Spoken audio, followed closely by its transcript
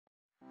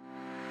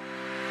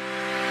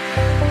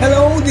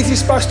Hello, this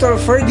is Pastor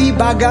Ferdy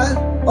Baga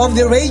of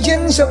the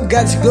Radiance of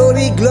God's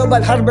Glory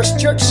Global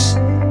Harvest Church.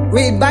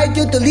 We invite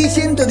you to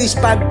listen to this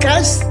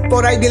podcast,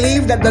 for I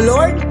believe that the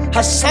Lord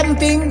has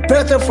something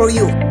better for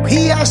you.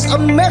 He has a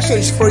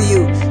message for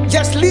you.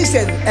 Just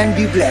listen and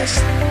be blessed.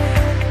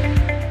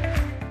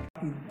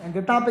 And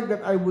the topic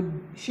that I would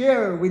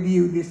share with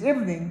you this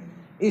evening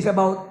is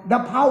about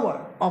the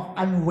power of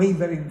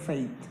unwavering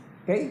faith.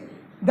 Okay?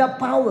 The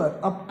power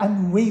of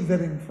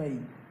unwavering faith.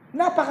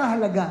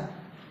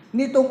 Napakahalaga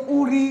nitong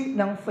uri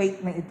ng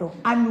faith na ito.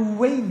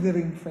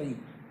 Unwavering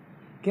faith.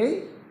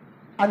 Okay?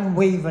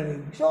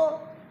 Unwavering. So,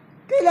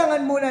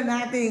 kailangan muna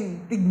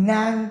nating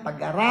tignan,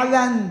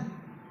 pag-aralan.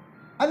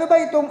 Ano ba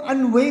itong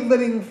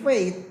unwavering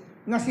faith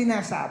na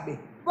sinasabi?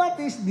 What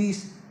is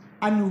this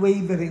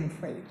unwavering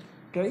faith?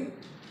 Okay?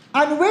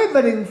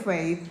 Unwavering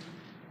faith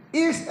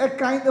is a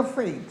kind of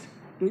faith.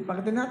 Okay,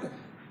 pakitin natin.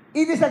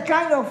 It is a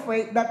kind of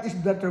faith that is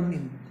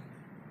determined,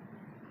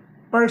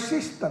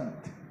 persistent,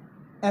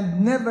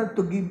 and never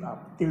to give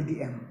up till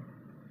the end.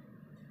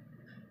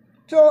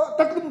 So,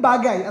 tatlong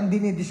bagay ang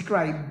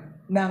dinidescribe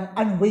ng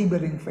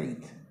unwavering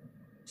faith.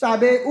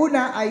 Sabi,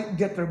 una ay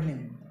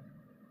determined.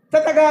 Sa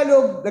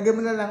Tagalog, lagyan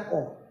mo na lang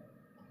O.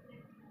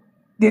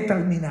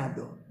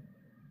 Determinado.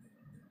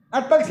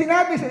 At pag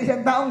sinabi sa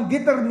isang taong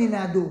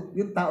determinado,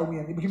 yung taong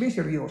yan, ibig sabihin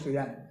seryoso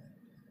yan.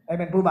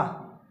 Amen po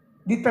ba?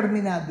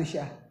 Determinado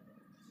siya.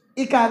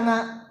 Ika nga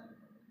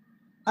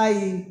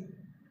ay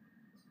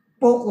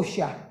focus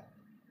siya.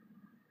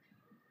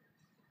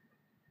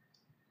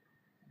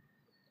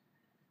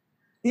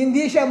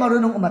 Hindi siya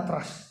marunong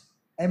umatras.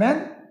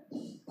 Amen?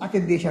 At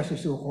hindi siya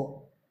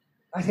susuko.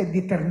 Kasi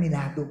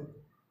determinado.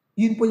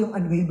 Yun po yung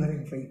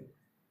unwavering faith.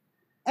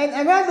 And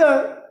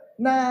another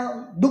na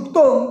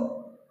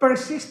dugtong,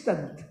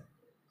 persistent.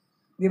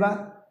 Di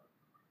ba?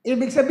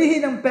 Ibig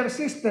sabihin ng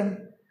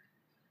persistent,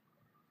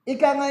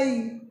 ika nga'y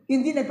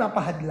hindi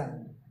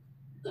nagpapahadlang.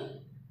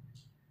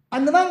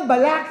 Ano mang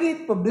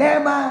balakid,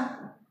 problema,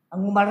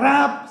 ang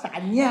umarap sa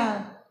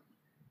kanya,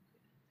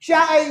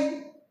 siya ay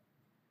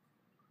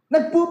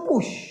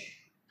nagpupush.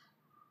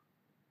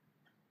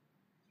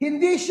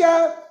 Hindi siya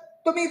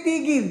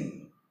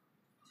tumitigil.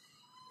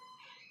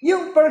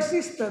 Yung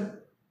persistent,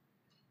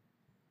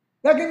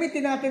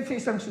 gagamitin natin sa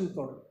isang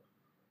suitor.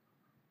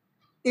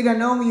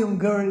 Tinanong yung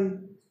girl,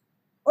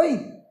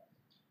 "Oy,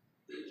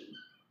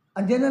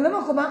 andyan na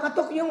naman,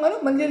 kumakatok yung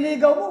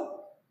manliligaw mo."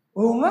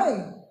 Oo nga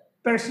eh.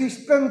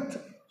 Persistent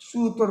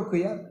suitor ko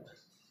yan.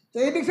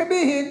 So, ibig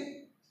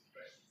sabihin,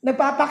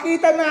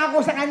 nagpapakita na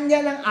ako sa kanya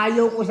ng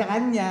ayaw ko sa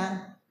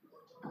kanya.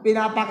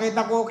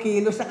 Pinapakita ko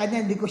kilos sa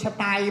kanya, hindi ko siya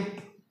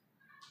type.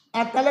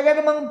 At talaga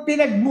namang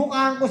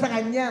pinagmukhaan ko sa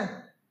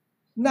kanya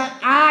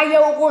na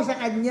ayaw ko sa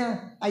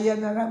kanya.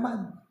 Ayan na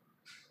naman.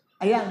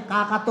 Ayan,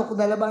 kakatok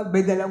na naman.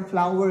 May dalang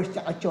flowers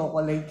tsaka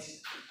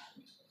chocolates.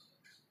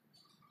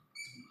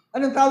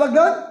 Anong tawag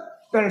doon?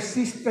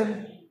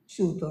 Persistent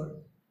suitor.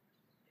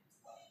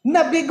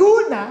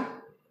 Nabigo na,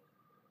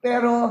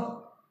 pero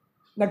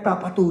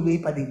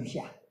nagpapatuloy pa din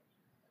siya.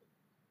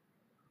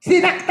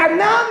 Sinaktan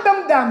na ang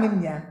damdamin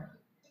niya,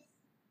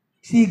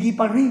 sige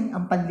pa rin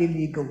ang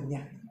panliligaw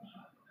niya.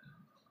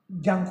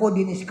 Diyan ko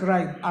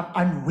dinescribe ang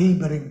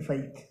unwavering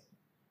faith.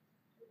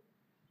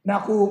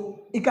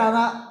 Ika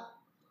nga,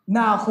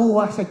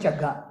 nakakuha sa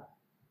tiyaga.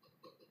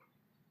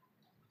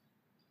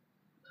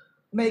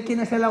 May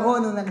kinasal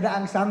ako nung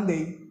nagdaang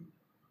Sunday.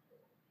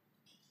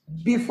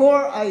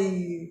 Before I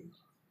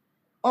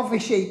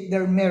officiate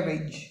their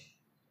marriage,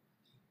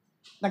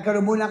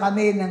 nagkaroon muna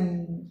kami ng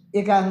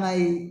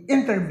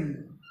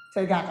interview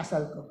sa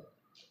ikakasal ko.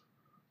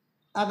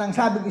 At ang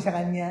sabi ko sa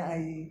kanya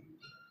ay,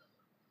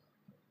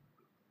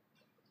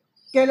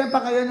 "Kailan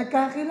pa kayo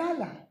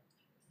nagkakilala?"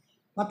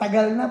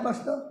 "Matagal na,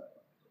 Pastor."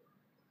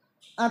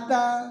 "At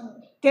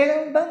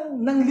kailan bang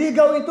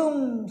nangligaw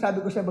itong," sabi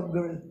ko sa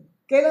girl,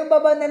 "kailan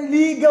ba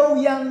nanligaw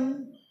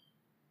yung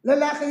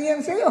lalaki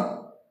yan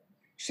sa'yo?"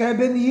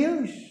 7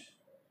 years.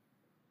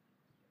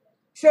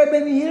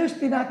 7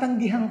 years,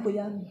 tinatanggihan ko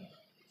yan.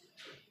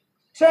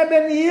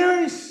 7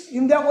 years,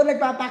 hindi ako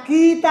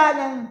nagpapakita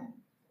ng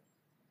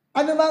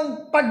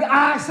anumang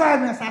pag-asa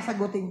na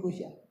sasagutin ko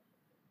siya.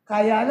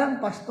 Kaya lang,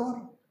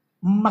 Pastor,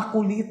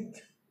 makulit.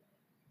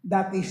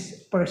 That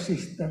is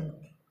persistent.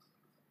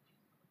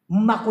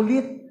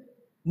 Makulit,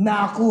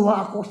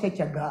 nakuha ako sa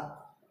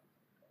tiyaga.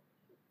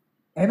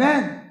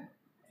 Amen?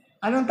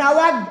 Anong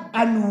tawag?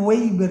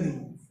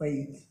 Unwavering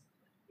faith.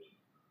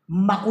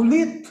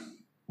 Makulit,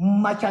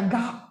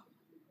 matyaga,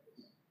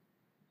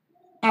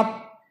 at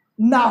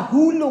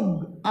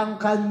nahulog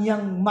ang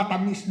kanyang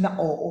matamis na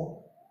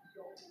oo.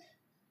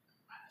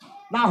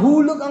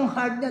 Nahulog ang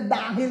heart niya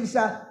dahil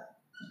sa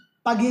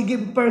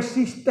pagiging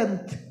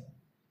persistent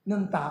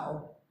ng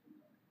tao.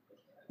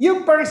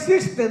 Yung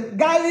persistent,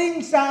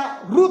 galing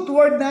sa root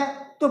word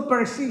na to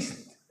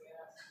persist.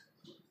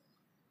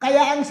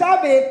 Kaya ang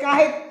sabi,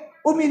 kahit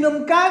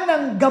uminom ka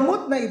ng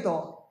gamot na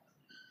ito,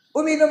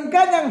 uminom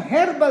ka ng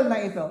herbal na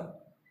ito,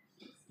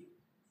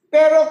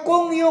 pero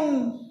kung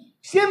yung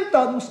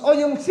symptoms o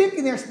yung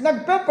sickness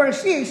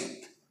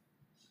nagpe-persist,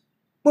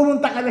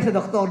 pumunta ka na sa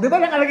doktor. Di ba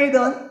nakalagay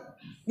doon?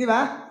 Di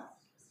ba?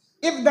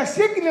 If the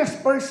sickness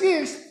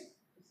persists,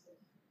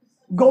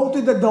 go to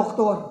the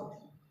doctor.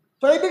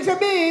 So, ibig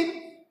sabihin,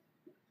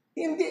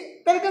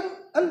 hindi,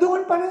 talagang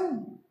andoon pa rin.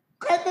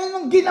 Kahit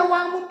anong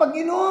ginawa mong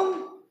pag-inom,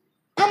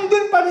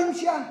 andun pa rin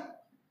siya.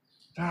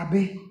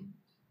 Sabi,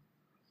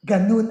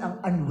 ganun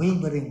ang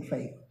unwavering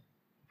faith.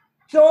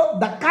 So,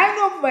 the kind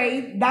of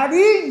faith that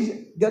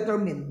is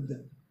determined.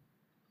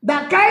 The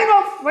kind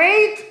of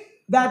faith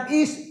that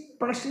is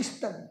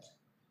persistent.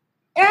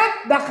 And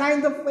the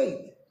kind of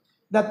faith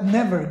that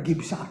never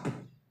gives up.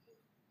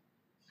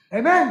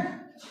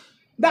 Amen?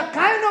 The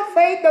kind of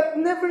faith that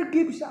never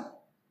gives up.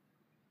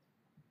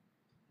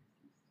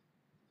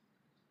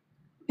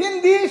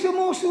 Hindi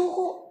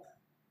sumusuko.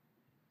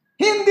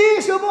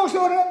 Hindi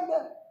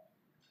sumusurrender.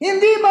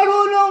 Hindi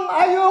marunong,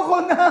 ayoko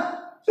na.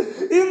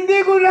 Hindi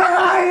ko na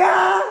kaya.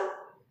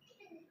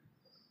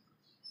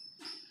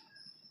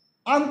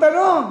 Ang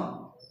tanong,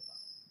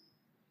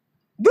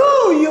 do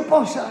you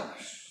possess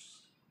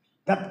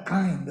that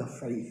kind of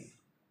faith?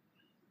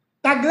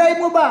 Taglay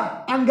mo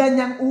ba ang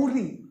ganyang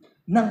uri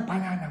ng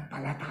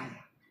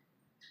pananampalataya?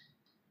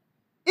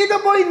 Ito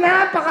po'y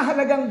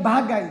napakahalagang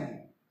bagay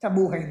sa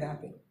buhay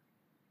natin.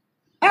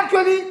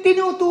 Actually,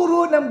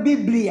 tinuturo ng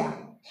Biblia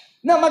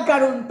na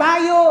magkaroon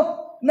tayo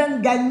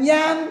ng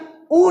ganyang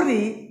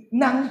uri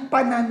ng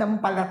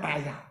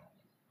pananampalataya.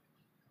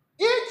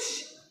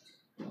 Each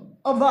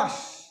of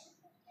us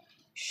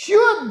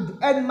should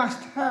and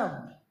must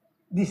have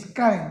this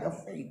kind of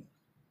faith.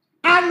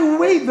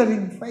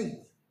 Unwavering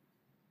faith.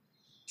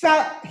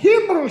 Sa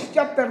Hebrews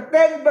chapter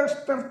 10 verse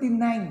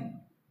 39.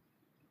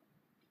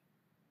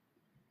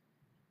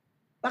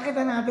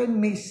 Pakita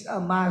natin, Miss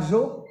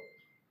Mazo,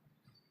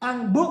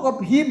 ang book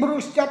of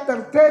Hebrews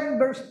chapter 10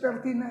 verse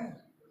 39.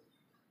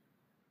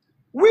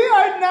 We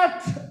are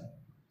not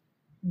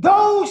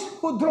those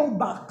who draw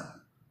back.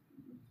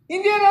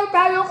 Hindi raw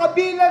tayo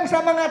kabilang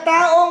sa mga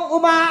taong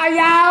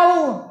umaayaw,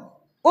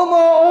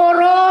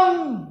 umuurong,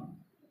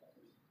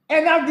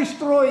 and are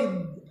destroyed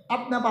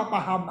at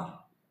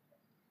napapahamak.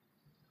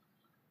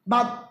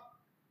 But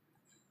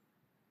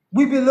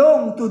we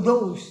belong to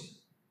those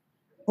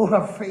who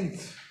have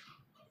faith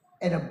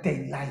and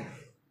obtain life.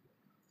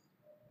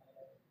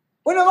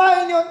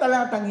 Unawain niyo ang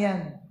talatang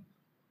yan.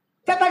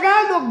 Sa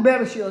Tagalog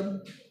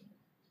version,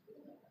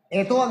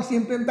 ito ang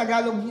simpleng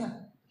Tagalog niya.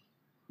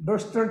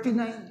 Verse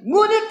 39.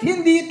 Ngunit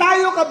hindi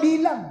tayo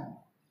kabilang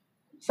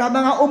sa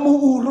mga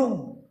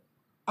umuurong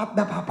at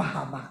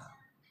napapahamak,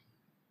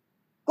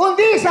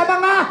 kundi sa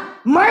mga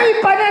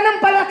may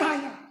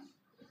pananampalataya.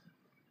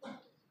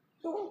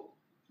 So,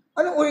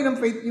 anong uri ng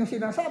faith yung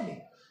sinasabi?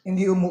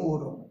 Hindi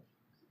umuurong.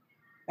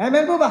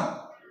 Amen po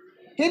ba?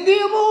 Hindi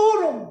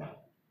umuurong.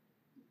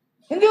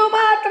 Hindi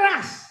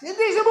umaatras.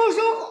 Hindi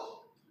sumusuko.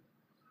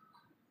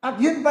 At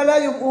yun pala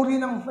yung uri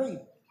ng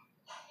faith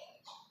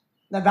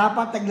na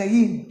dapat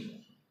taglayin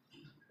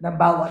ng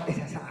bawat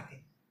isa sa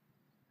atin.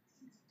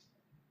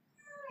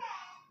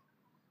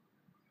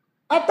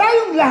 At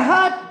tayong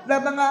lahat na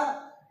mga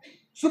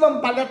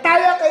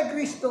sumampalataya kay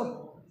Kristo,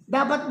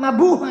 dapat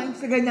mabuhay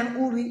sa ganyang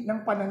uri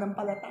ng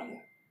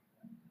pananampalataya.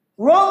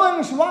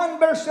 Romans 1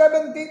 verse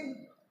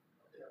 17.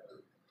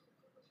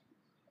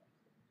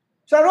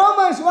 Sa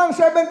Romans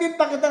 1:17,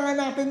 pakita nga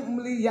natin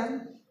umuli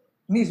yan,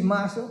 Miss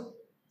Maso.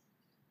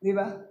 Di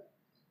ba?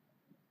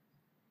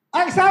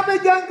 Ang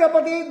sabi diyan,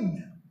 kapatid,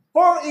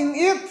 for in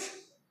it,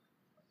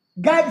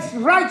 God's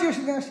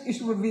righteousness is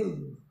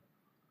revealed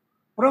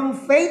from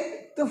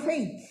faith to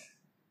faith,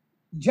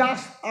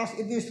 just as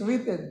it is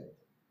written,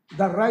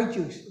 the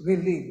righteous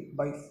will live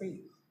by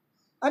faith.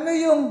 Ano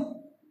yung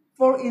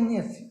for in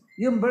it?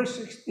 Yung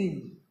verse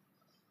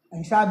 16.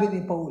 Ang sabi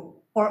ni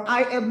Paul, for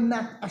I am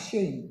not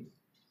ashamed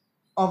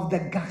of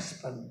the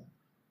gospel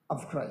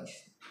of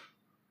Christ.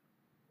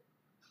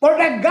 For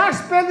the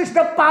gospel is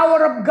the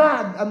power of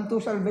God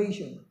unto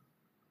salvation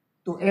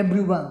to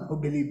everyone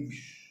who believes.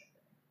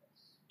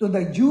 To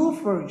the Jew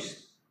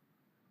first,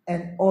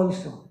 and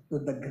also to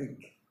the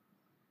Greek.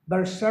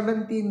 Verse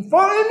 17,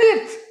 for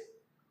in it,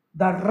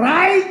 the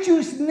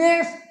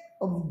righteousness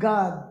of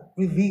God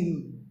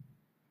revealed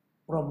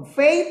from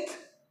faith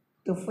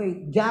to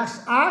faith,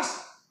 just as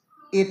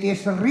it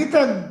is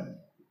written.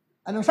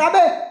 Anong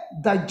sabi?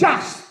 The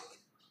just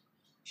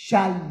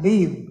shall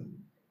live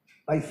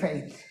by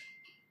faith.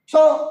 So,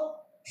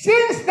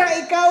 since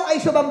na ikaw ay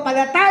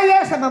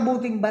sumampalataya sa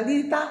mabuting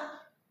balita,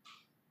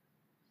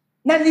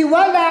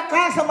 naniwala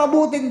ka sa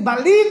mabuting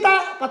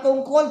balita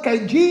patungkol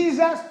kay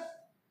Jesus,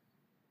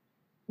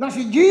 na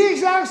si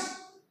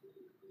Jesus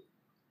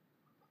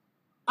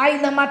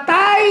ay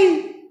namatay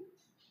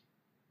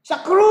sa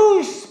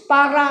krus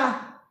para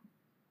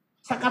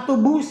sa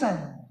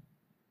katubusan,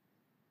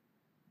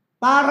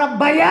 para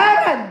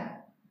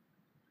bayaran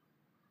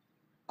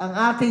ang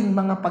ating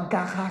mga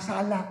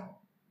pagkakasala,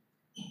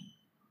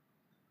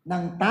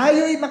 nang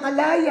tayo'y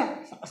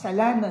makalaya sa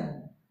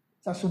kasalanan,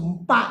 sa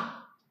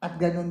sumpa, at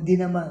ganun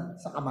din naman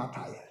sa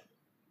kamatayan.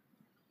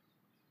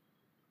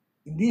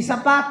 Hindi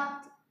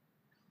sapat,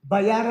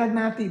 bayaran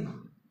natin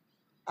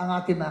ang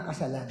ating mga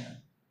kasalanan.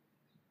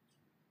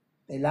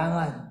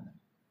 Kailangan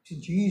si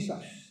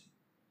Jesus,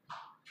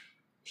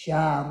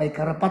 siya may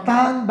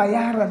karapatan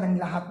bayaran ng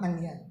lahat ng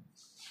yan.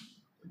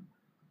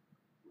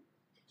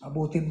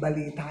 Mabuting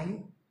bali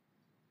tayo.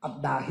 At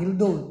dahil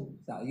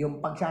doon, sa iyong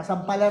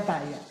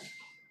pagsasampalataya,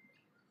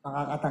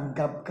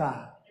 makakatanggap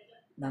ka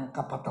ng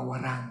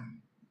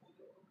kapatawaran.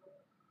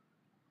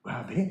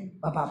 Grabe,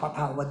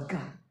 mapapatawad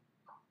ka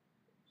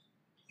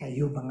sa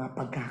iyong mga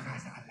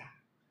pagkakasala.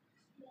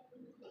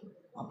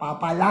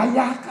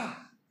 Mapapalaya ka.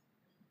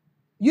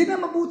 Yun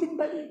ang mabuting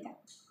balita.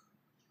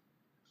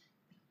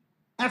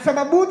 At sa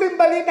mabuting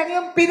balita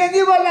ngayon,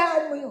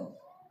 pinaniwalaan mo yun.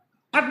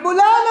 At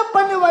mula ng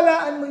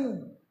paniwalaan mo yun,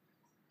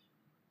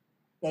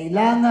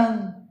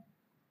 kailangan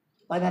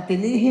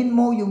panatilihin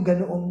mo yung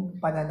ganoong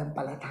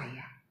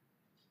pananampalataya.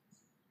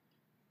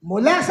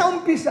 Mula sa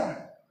umpisa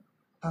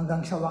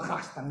hanggang sa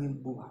wakas ng iyong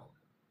buhay.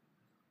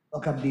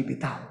 Huwag kang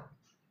bibitaw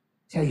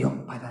sa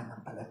iyong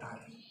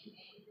pananampalataya.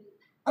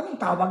 Anong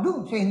tawag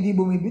doon sa hindi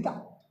bumibitaw?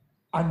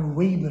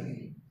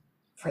 Unwavering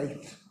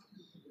faith.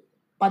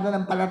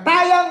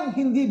 Pananampalatayang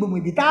hindi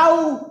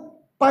bumibitaw,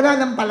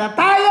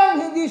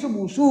 pananampalatayang hindi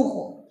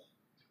sumusuko.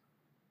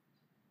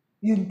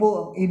 Yun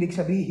po ang ibig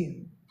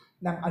sabihin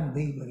ng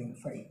unwavering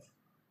faith.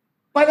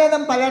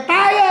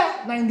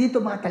 Pananampalataya na hindi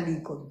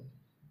tumatalikod.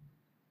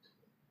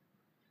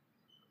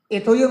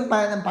 Ito yung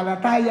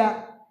pananampalataya,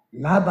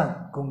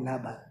 laban kung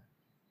laban.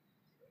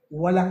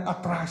 Walang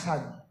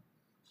atrasan.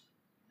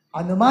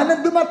 Ano man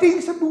ang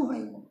dumating sa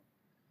buhay mo,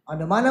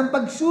 ano man ang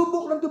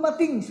pagsubok na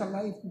dumating sa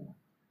life mo,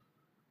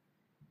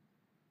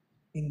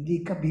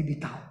 hindi ka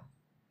bibitaw.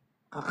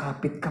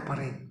 Kakapit ka pa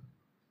rin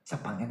sa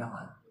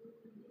Panginoon.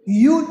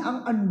 Yun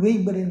ang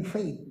unwavering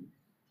faith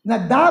na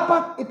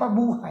dapat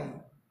ipabuhay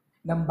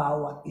ng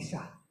bawat isa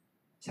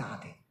sa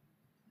atin.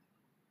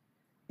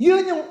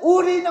 Yun yung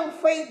uri ng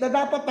faith na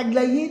dapat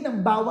taglayin ng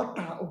bawat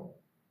tao.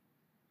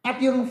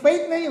 At yung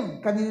faith na yun,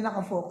 kanina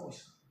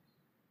nakafocus.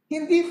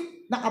 Hindi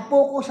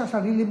nakafocus sa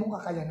sarili mong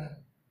kakayanan.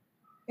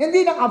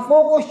 Hindi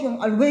nakafocus yung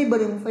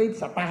unwavering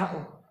faith sa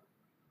tao.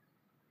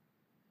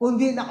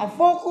 Kundi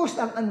nakafocus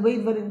ang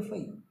unwavering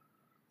faith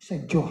sa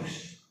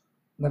Diyos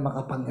na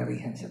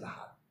makapangyarihan sa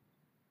lahat.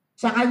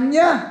 Sa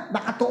Kanya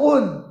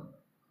nakatuon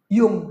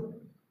yung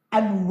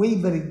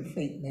unwavering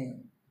faith na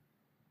yun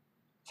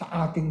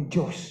sa ating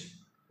Diyos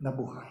na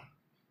buhay.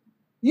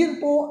 Yun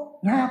po,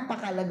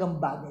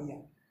 napakalagang bagay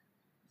yan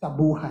sa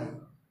buhay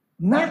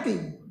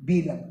natin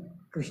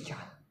bilang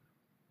Kristiyano.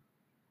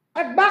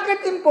 At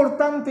bakit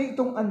importante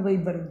itong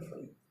unwavering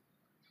faith?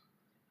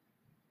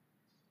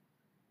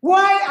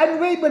 Why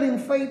unwavering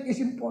faith is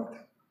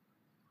important?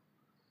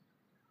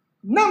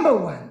 Number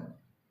one,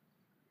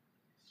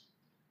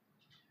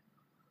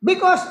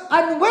 because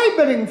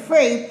unwavering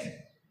faith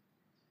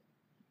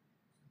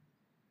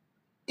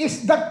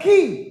is the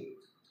key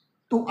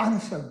to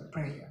answered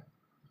prayer.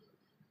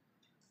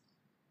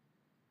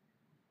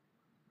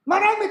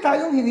 Marami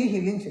tayong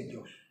hinihiling sa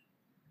Diyos.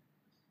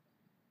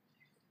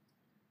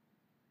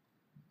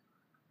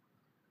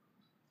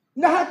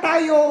 Lahat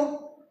tayo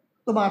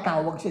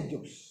tumatawag sa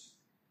Diyos.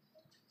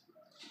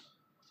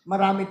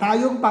 Marami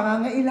tayong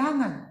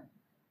pangangailangan.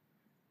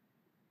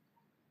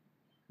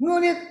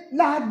 Ngunit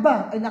lahat ba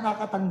ay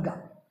nakakatanggap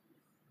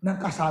ng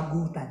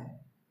kasagutan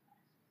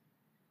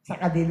sa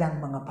kanilang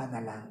mga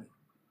panalangin?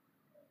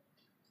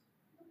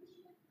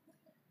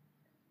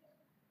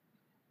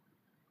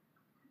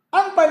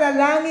 Ang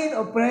panalangin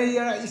o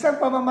prayer ay isang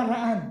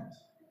pamamaraan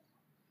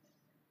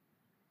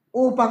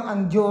upang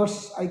ang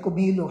Diyos ay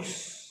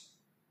kumilos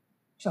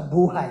sa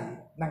buhay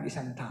ng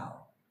isang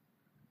tao.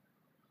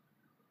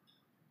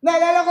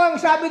 Naalala ko ang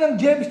sabi ng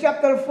James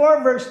chapter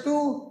 4 verse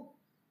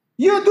 2,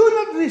 you do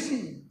not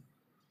receive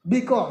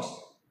because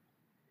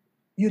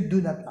you do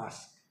not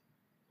ask.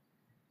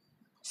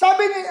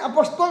 Sabi ni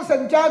Apostol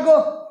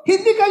Santiago,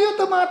 hindi kayo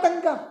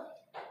tumatanggap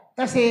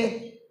kasi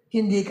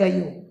hindi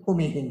kayo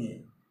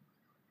humihingi.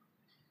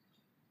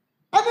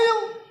 Ano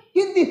yung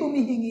hindi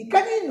humihingi?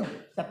 Kanino?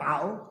 Sa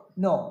tao?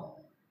 No.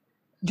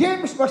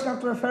 James was not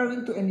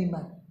referring to any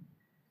man,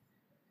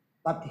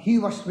 but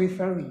he was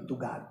referring to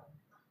God.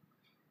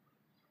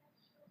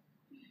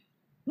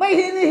 May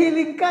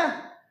hinihiling ka,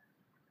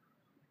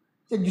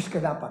 sa Diyos ka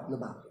dapat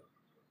lumapit.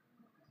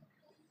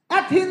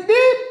 At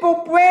hindi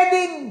po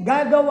pwedeng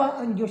gagawa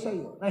ang Diyos sa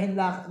iyo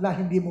na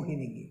hindi mo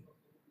hiningi.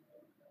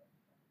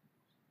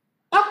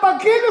 Ang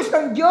pagkilos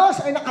ng Diyos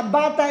ay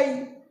nakabatay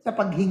sa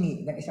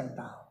paghingi ng isang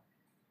tao.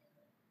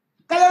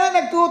 Kaya nga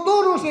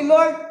nagtuturo si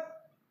Lord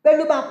na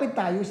lumapit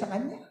tayo sa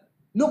Kanya.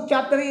 Luke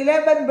chapter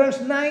 11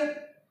 verse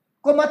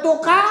 9, kumato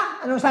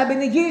ka, anong sabi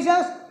ni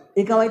Jesus?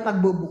 Ikaw ay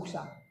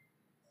pagbubuksan.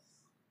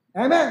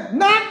 Amen.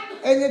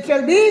 Knock, and it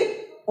shall be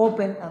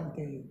open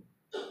unto you.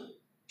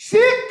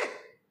 Seek,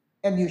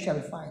 and you shall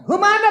find.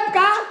 Humanap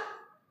ka,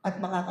 at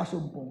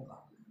makakasumpong ka.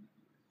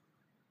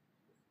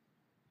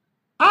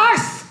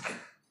 Ask!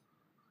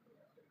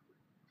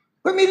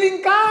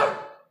 Humiling ka,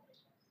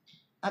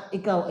 at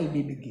ikaw ay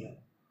bibigyan.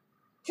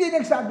 Sino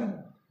nagsabi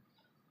mo?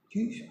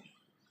 Jesus.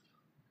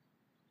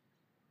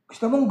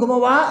 Gusto mong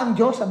gumawa ang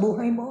Diyos sa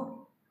buhay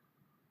mo?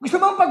 Gusto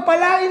mong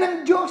pagpalain ng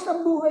Diyos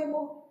ang buhay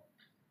mo?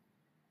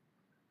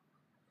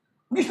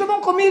 Gusto mong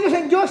kumilos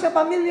ang Diyos sa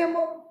pamilya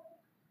mo?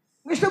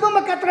 Gusto mong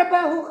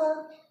magkatrabaho ka?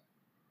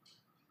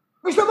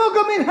 Gusto mong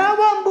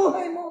guminhawa ang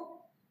buhay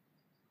mo?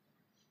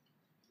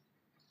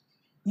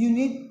 You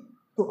need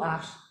to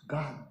ask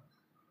God.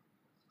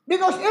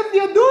 Because if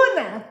you do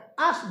not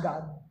ask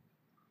God,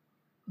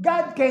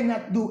 God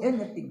cannot do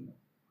anything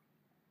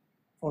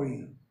for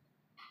you.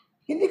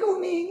 Hindi ka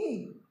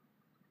humihingi.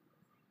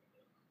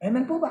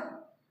 Amen po ba?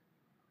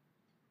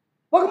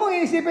 Huwag mong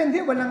iisipin,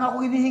 hindi, walang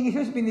ako hinihingi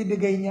sa'yo,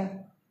 pinibigay niya.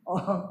 Oh,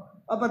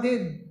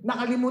 kapatid,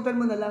 nakalimutan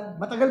mo na lang.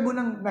 Matagal mo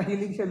nang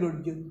nahiling sa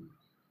Lord yun.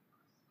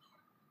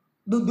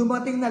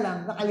 Dumating na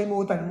lang,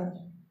 nakalimutan mo.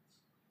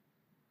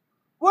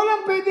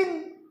 Walang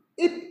pwedeng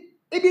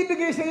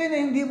ibibigay sa'yo na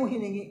hindi mo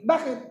hiningi.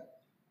 Bakit?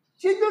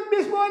 Si Lord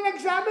mismo ang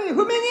nagsabi,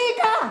 humingi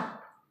ka!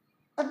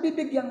 At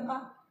bibigyan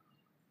ka.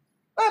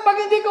 Pag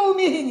hindi ka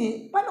humihingi,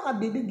 paano ka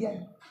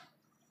bibigyan?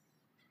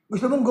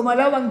 Gusto mong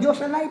gumalaw ang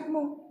Diyos sa life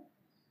mo.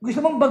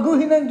 Gusto mong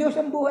baguhin ng Diyos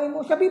ang buhay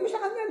mo. Sabi mo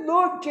sa Kanya,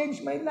 Lord,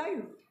 change my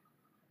life.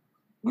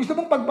 Gusto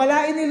mong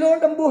pagpalain ni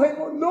Lord ang buhay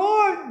mo.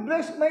 Lord,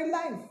 bless my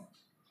life.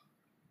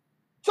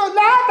 So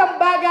lahat ng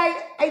bagay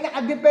ay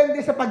nakadepende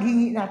sa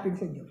paghingi natin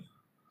sa Diyos.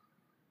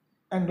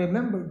 And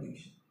remember this.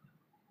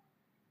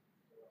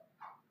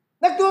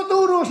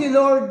 Nagtuturo si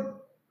Lord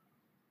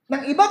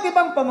ng iba't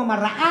ibang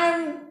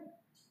pamamaraan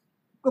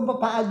kung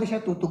paano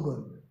siya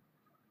tutugon.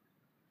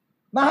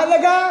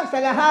 Mahalaga sa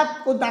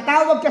lahat, kung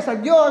tatawag ka sa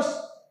Diyos,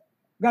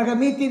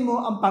 gagamitin mo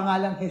ang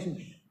pangalang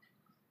Jesus.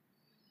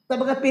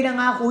 Sabagat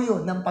pinangako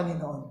yun ng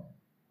Panginoon.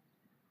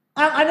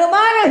 Ang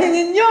anuman ang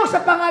hingin nyo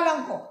sa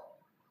pangalan ko,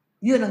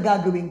 yun ang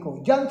gagawin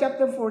ko. John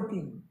chapter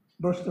 14,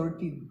 verse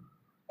 13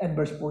 and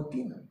verse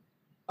 14.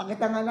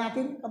 Pakita nga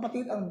natin,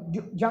 kapatid, ang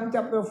John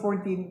chapter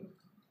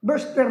 14,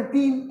 verse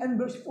 13 and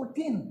verse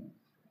 14.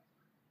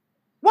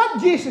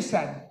 What Jesus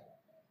said,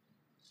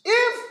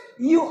 if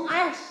you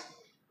ask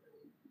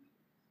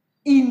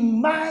in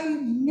my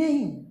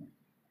name,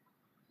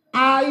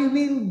 I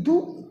will do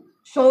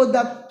so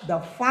that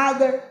the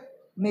Father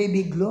may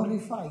be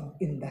glorified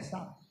in the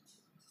Son.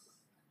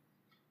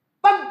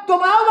 Pag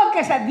tumawag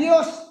ka sa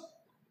Diyos,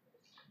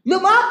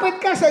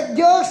 lumapit ka sa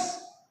Diyos,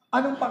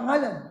 anong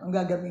pangalan ang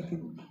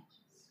gagamitin mo?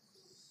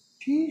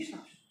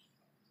 Jesus.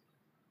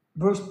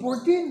 Verse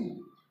 14.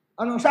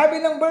 Anong sabi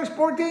ng verse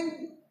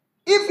 14?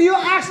 If you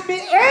ask me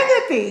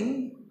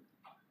anything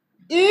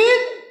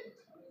in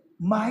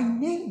my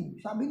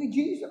name. Sabi ni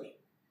Jesus.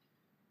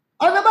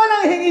 Ano ba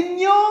nang hingin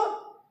nyo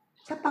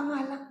sa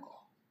pangalan ko?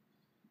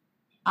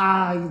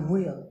 I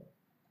will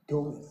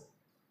do it.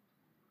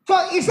 So,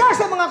 isa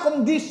sa mga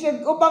condition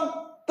upang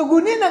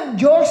tugunin ng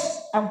Diyos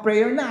ang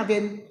prayer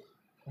natin,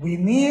 we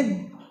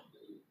need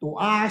to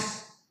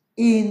ask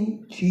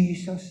in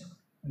Jesus'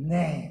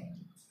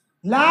 name.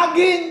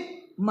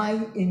 Laging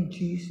may in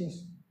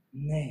Jesus'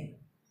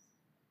 name.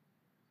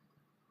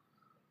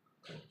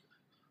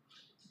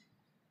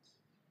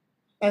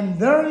 And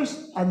there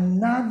is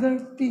another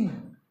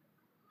thing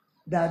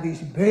that is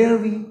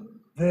very,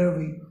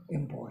 very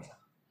important.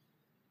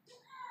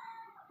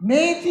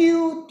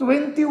 Matthew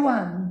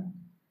 21,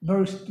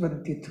 verse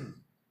 22.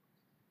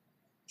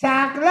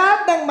 Sa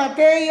aklat ng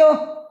Mateo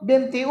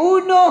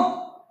 21,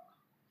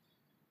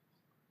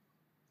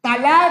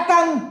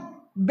 talatang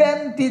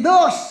 22.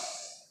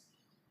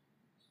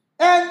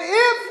 And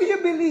if you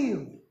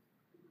believe,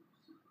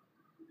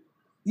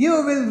 you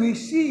will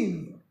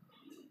receive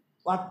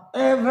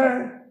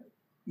whatever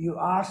you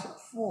ask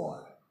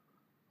for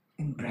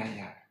in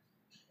prayer.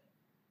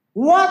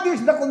 What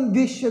is the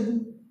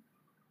condition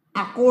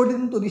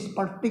according to this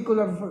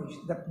particular verse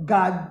that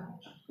God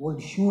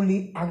will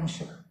surely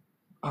answer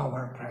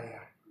our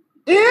prayer?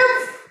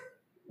 If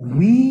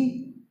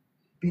we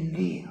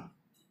believe.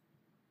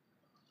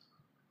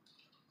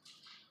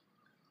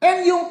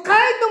 And yung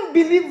kahit ng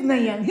believe na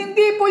yan,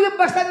 hindi po yung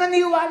basta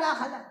naniwala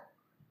ka na.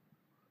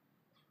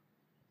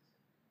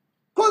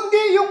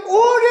 Kundi yung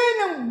uri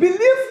ng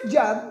belief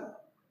dyan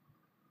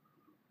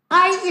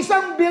ay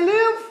isang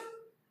belief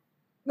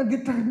na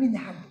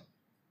determinado.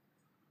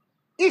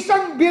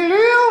 Isang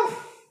belief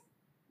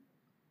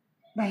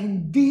na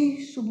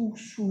hindi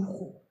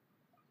sumusuko,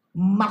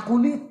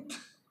 makulit.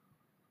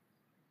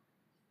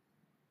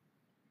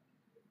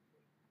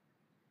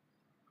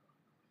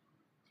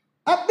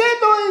 At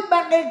dito ay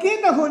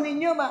makikita ho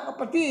ninyo, mga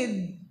kapatid,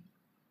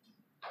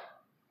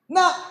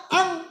 na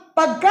ang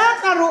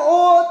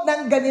pagkakaroon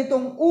ng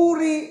ganitong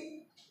uri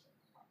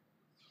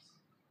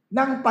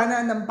ng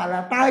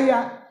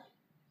pananampalataya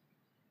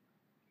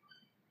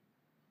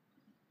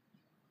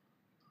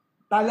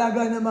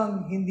talaga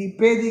namang hindi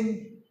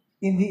pwedeng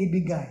hindi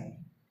ibigay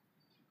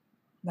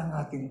ng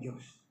ating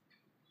Diyos.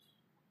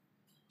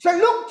 Sa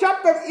Luke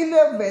chapter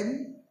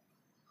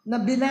 11, na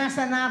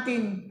binasa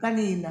natin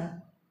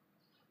kanina,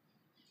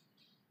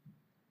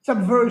 sa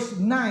verse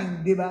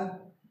 9, di ba?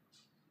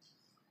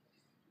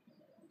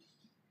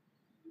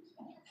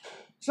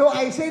 So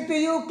I say to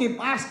you, keep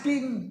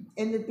asking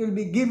and it will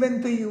be given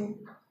to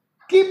you.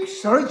 keep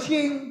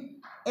searching,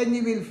 and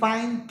you will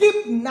find.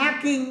 Keep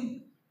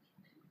knocking.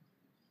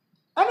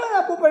 Ano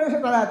nga po pala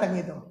sa talatang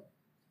ito?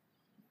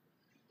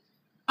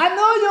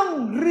 Ano yung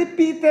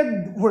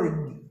repeated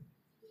word?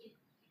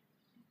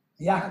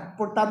 Yan,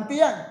 importante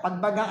yan. Pag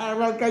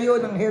mag-aaral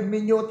kayo ng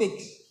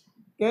hermeneutics.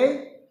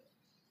 Okay?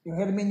 Yung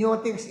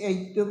hermeneutics,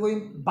 ito po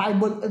yung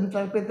Bible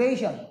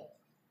interpretation.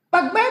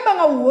 Pag may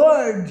mga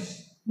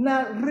words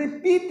na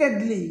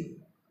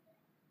repeatedly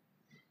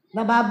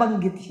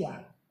nababanggit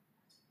siya,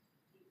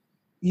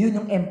 yun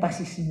yung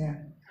emphasis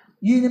niya.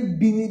 Yun yung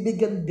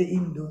binibigyan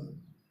diin doon.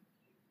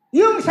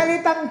 Yung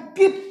salitang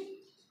keep.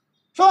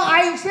 So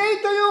I say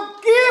to you,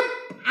 keep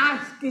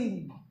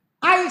asking.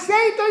 I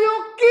say to you,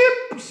 keep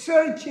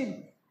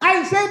searching.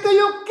 I say to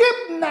you, keep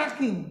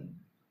knocking.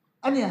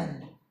 Ano yan?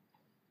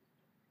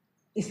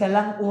 Isa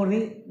lang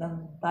uri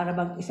ng, para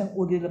bang isang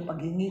uri ng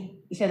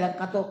paghingi. Isa lang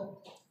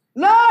katok.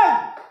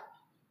 Lord!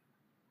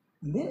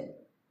 Hindi.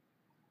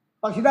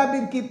 Pag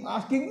sinabing keep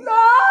asking,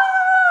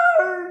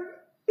 Lord!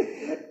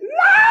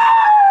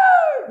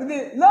 Lord! Hindi,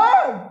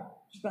 Lord!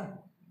 Basta.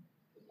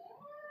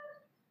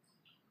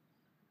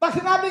 Pag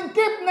sinabing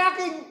keep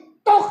knocking,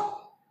 tok!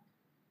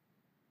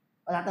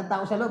 Wala tayong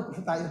tao sa loob.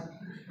 Kasi tayo.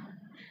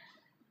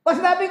 Pag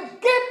sinabing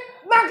keep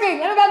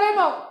knocking, ano gagawin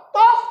mo?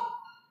 Tok!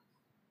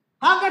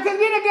 Hanggang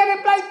hindi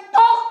nag-reply,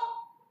 tok!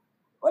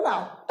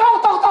 Wala.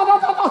 Tok, tok, tok, tok,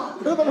 tok, tok.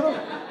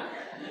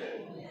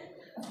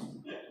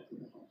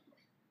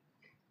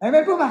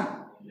 Amen po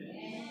ba?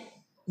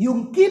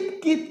 Yung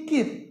keep, keep,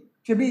 keep.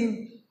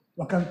 Sabihin,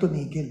 huwag kang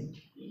tumigil.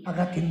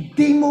 Hanggat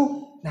hindi mo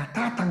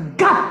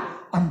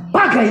natatanggap ang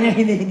bagay na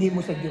hinihingi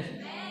mo sa Diyos.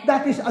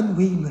 That is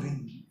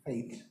unwavering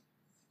faith.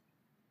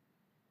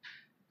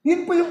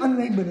 Yun po yung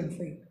unwavering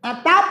faith.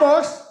 At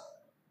tapos,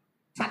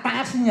 sa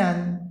taas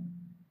niyan,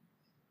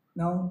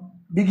 no?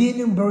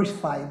 Begin yung verse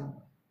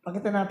 5.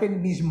 Pakita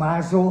natin,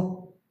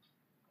 mismazo.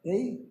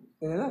 Okay?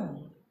 Kaya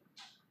lang.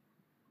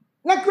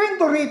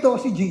 Nagkwento rito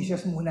si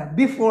Jesus muna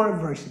before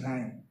verse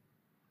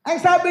 9. Ang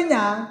sabi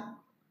niya,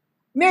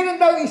 meron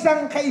daw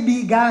isang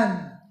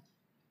kaibigan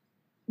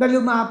na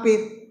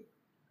lumapit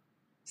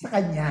sa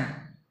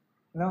kanya.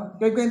 No?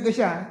 Kaya kwento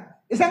siya.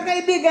 Isang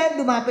kaibigan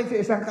lumapit sa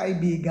isang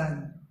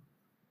kaibigan.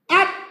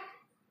 At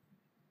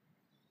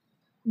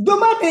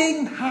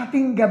dumating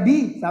hating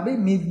gabi. Sabi,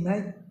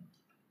 midnight.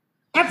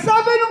 At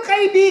sabi nung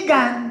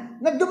kaibigan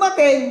na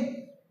dumating,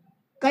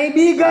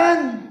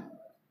 kaibigan,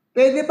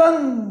 pwede bang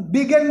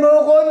bigyan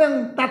mo ko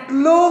ng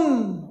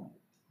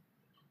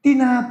 3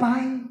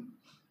 tinapay?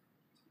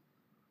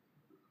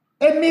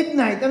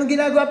 Midnight. Anong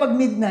ginagawa pag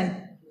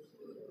midnight?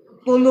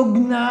 Tulog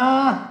na.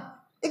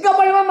 Ikaw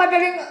ba naman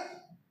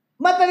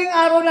madaling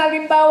araw na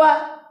halimbawa,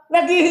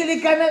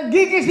 naghihilig ka na,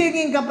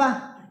 gigisingin ka pa.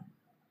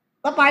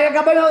 Papayag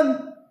ka ba nun?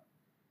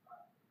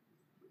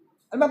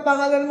 Ano bang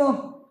pangalan mo?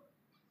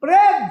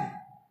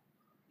 Fred!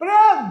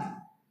 Fred!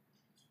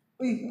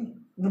 Uy,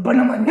 ano ba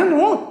naman yan,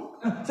 oh?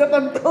 Sa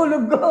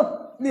pagtulog ko.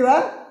 Di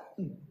ba?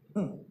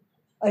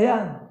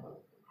 Ayan.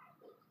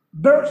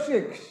 Verse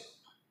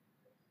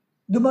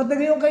 6.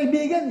 Dumating yung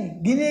kaibigan eh.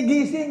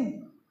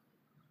 Ginigising.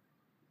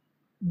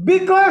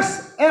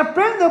 Because a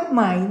friend of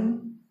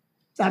mine,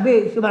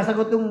 sabi,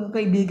 sumasagot yung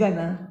kaibigan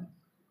ha.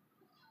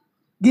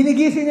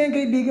 Ginigising niya yung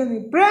kaibigan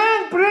eh.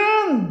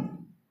 Friend!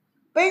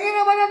 Pahingin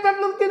naman ng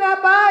 3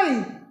 tinapay.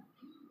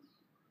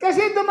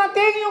 Kasi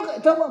dumating yung,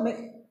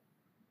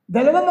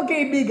 dalawang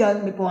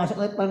magkaibigan, may pumasok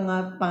ulit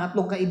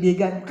pangatlong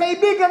kaibigan.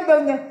 Kaibigan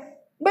daw niya,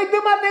 may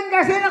dumating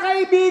kasi na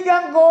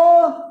kaibigan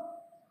ko.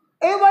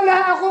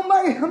 Wala akong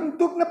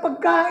maihamtok na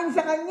pagkain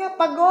sa kanya.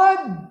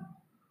 Pagod.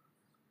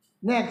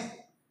 Next.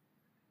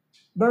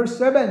 Verse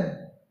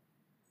 7.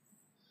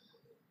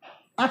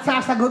 At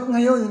sasagot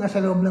ngayon yung nasa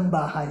loob ng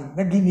bahay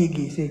na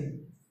ginigising.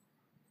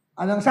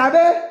 Anong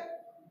sabi?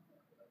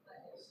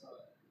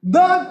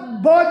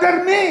 Don't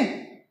bother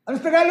me.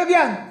 Anong Tagalog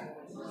yan?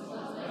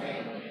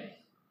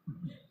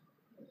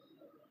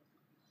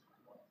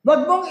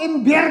 Huwag mong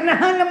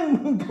imbiernahan ang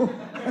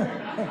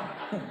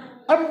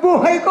ang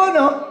buhay ko,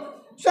 no?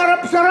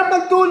 Sarap-sarap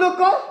ang tulog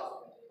ko.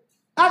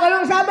 At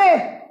anong sabi?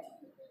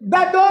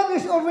 The dawn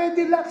is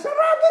already locked.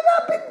 Sarado na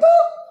pinto.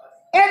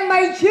 And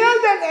my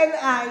children and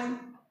I,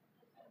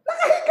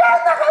 nakahiga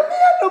na kami.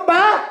 Ano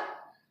ba?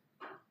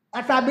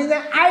 At sabi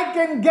niya, I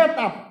can get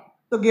up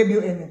to give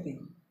you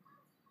anything.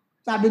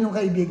 Sabi nung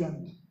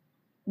kaibigan.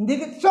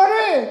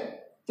 Sorry!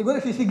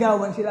 Siguro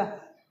sisigawan sila.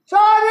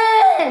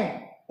 Sorry!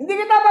 Hindi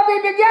kita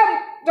mabibigyan.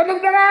 Tulog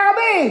na nga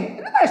kami.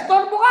 Ano ba?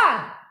 Storbo ka.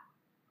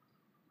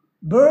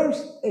 Verse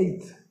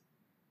 8.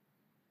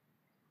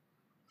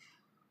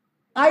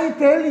 I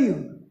tell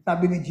you,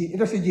 sabi ni Jesus,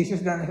 ito si Jesus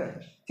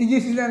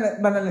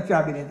na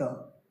nagsabi nito.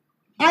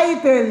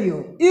 I tell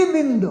you,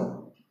 even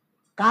though,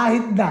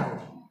 kahit daw,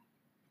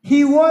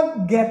 he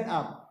won't get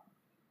up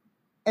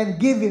and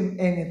give him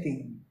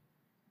anything.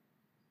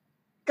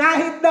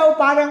 Kahit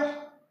daw parang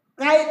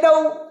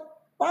ayaw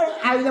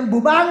niyang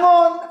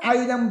bumangon,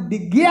 ayaw niyang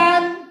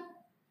bigyan,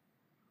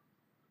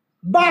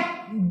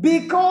 but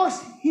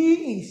because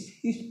he is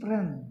his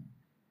friend.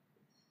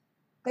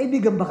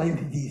 Kaibigan ba kayo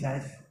ni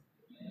Jesus?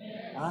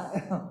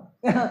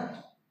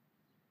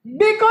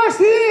 Because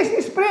he is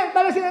his friend.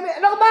 Para sinabi,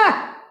 ano ka ba?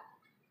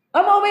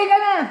 Umuwi ka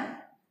na.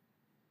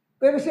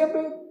 Pero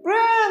siyempre,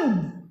 friend,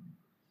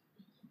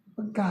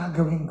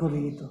 pagkagawin ko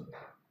rito,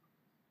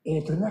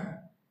 eto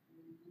na.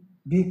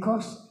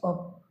 Because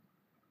of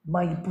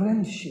my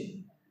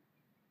friendship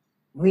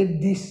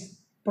with this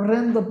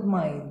friend of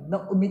mine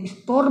na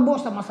umiistorbo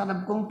sa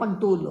masarap kong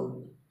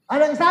pagtulog.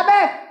 Anong sabi?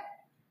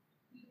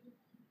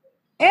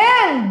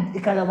 And,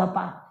 ikalawa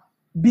pa,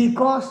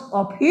 because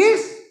of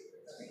his,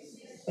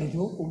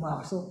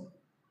 pumasok.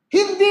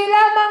 Hindi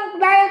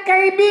lamang dahil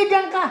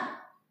kaibigan ka,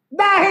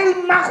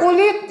 dahil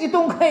makulit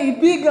itong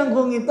kaibigan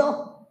kong ito.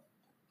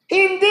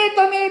 Hindi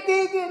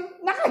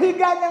tumitigil.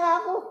 Nakahiga na nga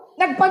ako.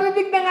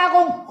 Nagparinig na nga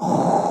akong,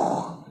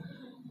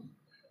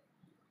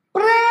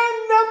 friend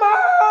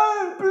naman,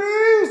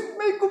 please,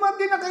 may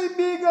kumati na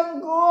kaibigan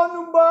ko.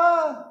 Ano ba?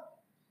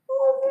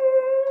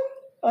 Okay.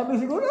 Sabi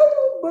siguro,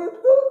 ano ba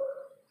ito?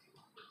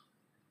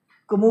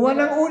 Kumuha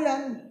ng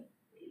ulan.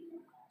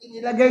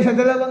 Inilagay sa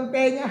dalawang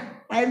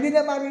tenga. Ay, hindi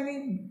na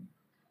marinig.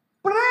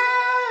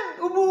 Friend!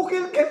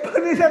 Umukil-kil pa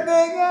rin sa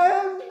tenga.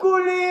 Ang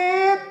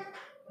kulit.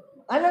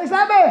 Anong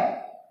sabi?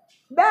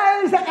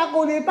 Dahil sa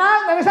kakulitan,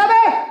 anong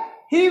sabi?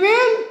 He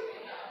will?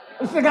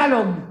 Sa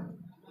Tagalog?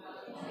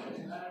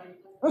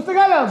 Sa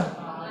Tagalog?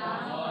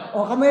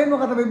 O, kamayin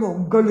mo katabi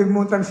mo. Galing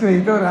mo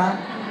translator, ha?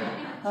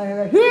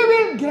 He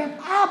will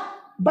get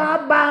up.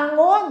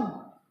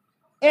 Babangon.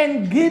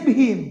 And give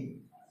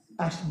him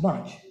as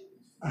much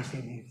as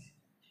he needs.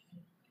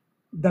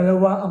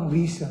 Dalawa ang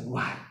reason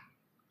why.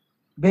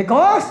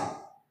 Because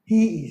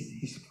he is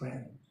his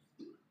friend.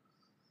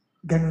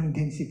 Ganon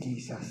din si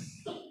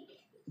Jesus.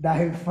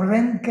 Dahil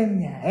friend ka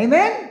niya.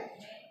 Amen?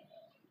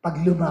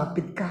 Pag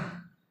lumapit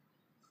ka.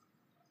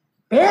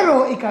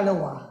 Pero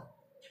ikalawa,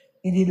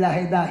 hindi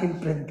dahil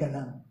friend ka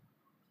lang.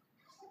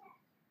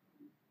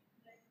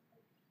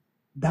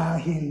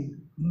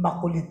 Dahil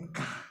makulit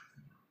ka.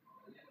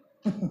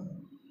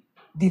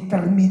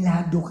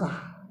 Determinado ka.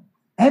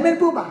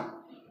 Amen po ba?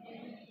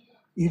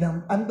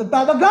 Yun ang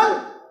tawag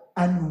lang,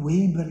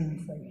 unwavering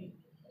faith.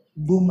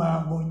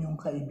 Bumangon yung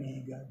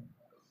kaibigan.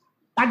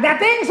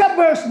 Pagdating sa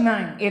verse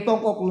 9,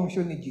 itong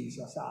conclusion ni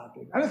Jesus sa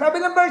atin. Ano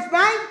sabi ng verse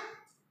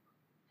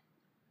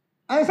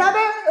 9? Ano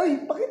sabi?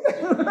 Uy, pakita.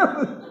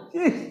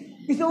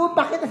 Gusto mo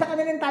pakita sa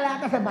kanilang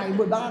talata sa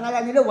Bible. Baka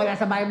nga nila wala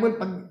sa Bible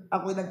pag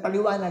ako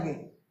nagpaliwanag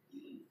eh.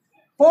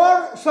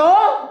 For so,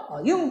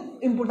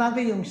 yung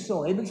importante yung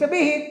so. Ibig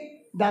sabihin,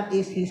 that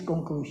is his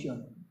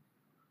conclusion.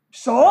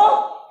 So,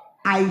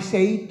 I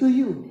say to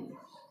you.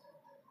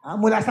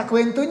 Mula sa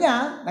kwento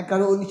niya,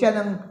 nagkaroon siya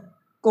ng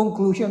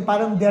conclusion,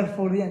 parang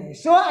therefore yan.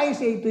 So, I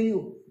say to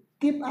you,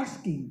 keep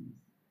asking.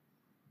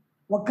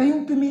 Huwag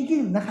kayong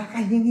tumigil,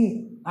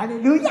 nakakahingi.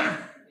 Hallelujah!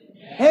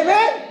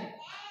 Amen?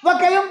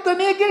 Huwag kayong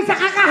tumigil sa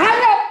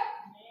kakahanap.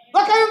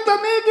 Huwag kayong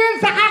tumigil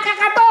sa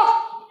kakakatok.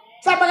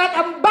 Sabagat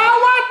ang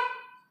bawat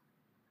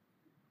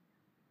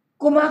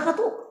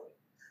kumakatok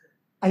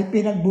ay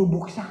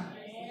pinagbubuksan.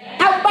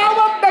 Ang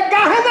bawat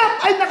naghahanap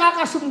ay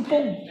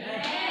nakakasumpong.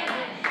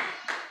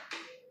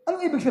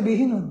 Anong ibig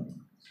sabihin nun?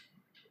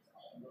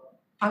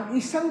 Ang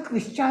isang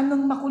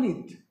Kristiyanong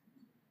makulit,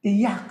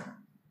 tiyak,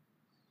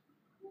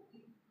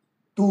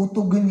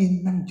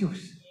 tutugunin ng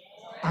Diyos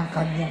ang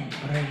kanyang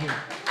prayer.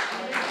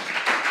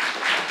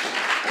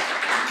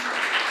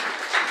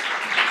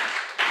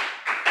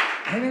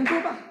 Amen po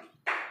ba?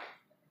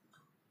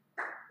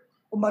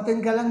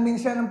 Umaten ka lang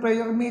minsan ng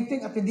prayer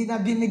meeting at hindi na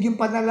dinig yung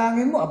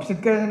panalangin mo, absent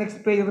ka lang ng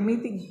next prayer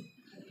meeting.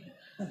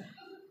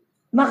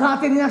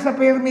 Maka-attend nga sa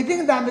prayer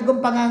meeting, dami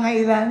kong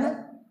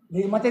pangangailangan.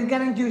 Di umaten ka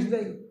ng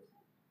Tuesday.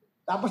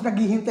 Tapos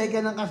naghihintay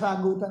ka ng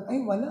kasagutan.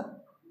 Ay,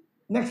 wala.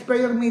 Next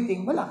prayer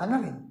meeting, wala ka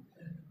na rin.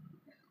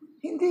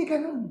 Hindi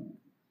ganun.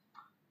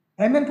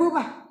 Amen po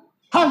ba?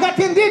 Hanggat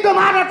hindi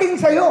dumarating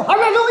sa'yo,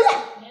 hallelujah!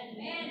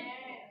 Amen.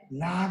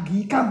 Lagi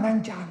kang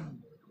nandyan.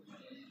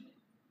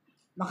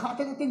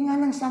 Maka-attend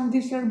nga ng Sunday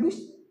service.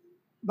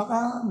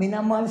 Baka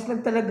minamalas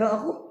lang talaga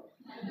ako.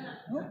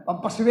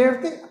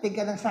 Pampaswerte, ating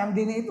ka ng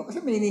Sunday na ito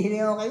kasi may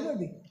hinihiling ako kayo.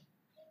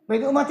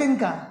 Pwede umatin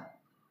ka.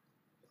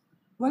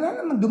 Wala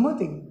naman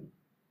dumating.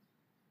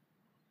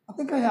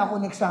 Ating kaya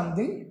ako next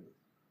Sunday.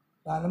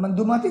 Wala naman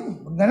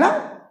dumating. Huwag na lang.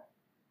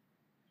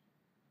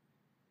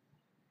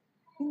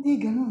 Hindi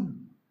ganun.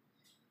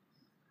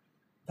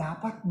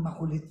 Dapat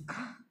makulit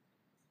ka.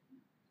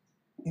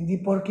 Hindi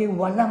porke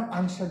walang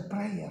answered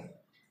prayer.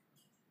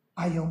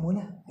 Ayaw mo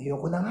na.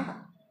 Ayoko na nga.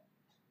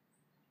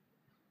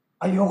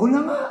 Ayoko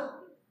na nga.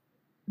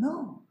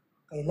 No.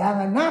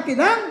 Kailangan natin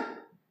ang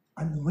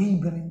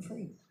unwavering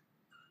faith.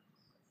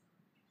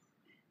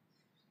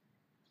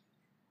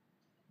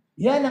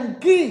 Yan ang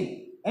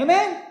key.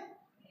 Amen?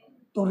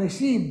 To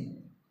receive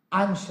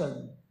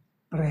answered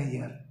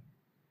prayer.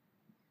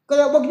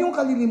 Kaya huwag niyong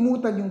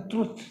kalilimutan yung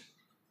truth.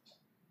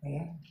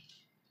 Ayan.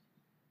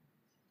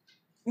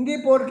 Hindi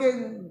porke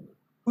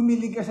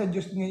humiling ka sa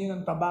Diyos ngayon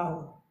ng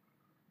trabaho.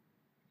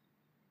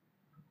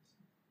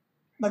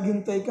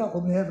 Maghintay ka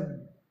kung meron.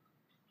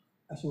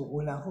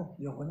 Asuko na ako.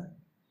 Ayoko na.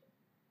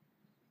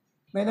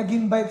 May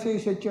nag-invite sa'yo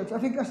sa church.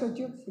 Atin ka sa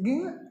church.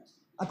 Sige nga.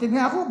 Atin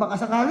nga ako. Baka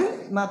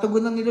sakali,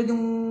 matugunan nila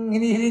yung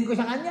hinihiling ko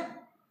sa kanya.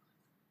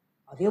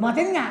 At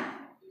umatin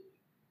nga.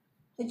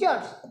 Sa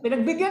church.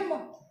 Pinagbigyan mo.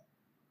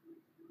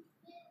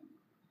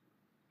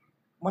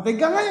 Matig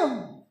ka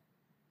ngayon.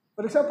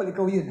 For example,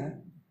 ikaw yun, ha?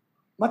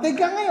 Matig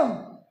ka ngayon.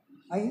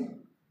 Ay,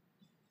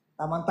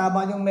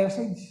 tamang-tama yung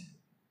message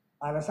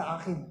para sa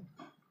akin.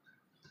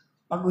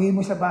 Pag uwi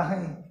mo sa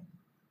bahay,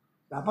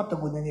 dapat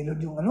tugunan ni Lord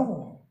yung ano ko,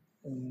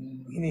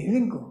 yung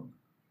hinihiling ko.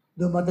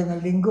 Dumating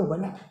ang linggo,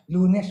 wala.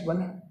 Lunes,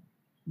 wala.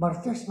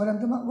 Martes,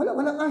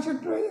 walang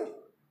answered prayer.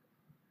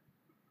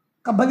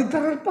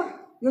 Kabaligtaran pa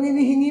yung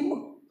hinihingi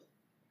mo.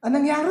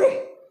 Anong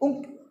nangyari?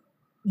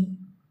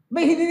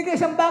 May hinihingi ka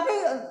isang bagay,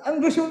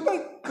 ang resulta,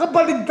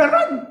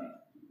 kabaligtaran.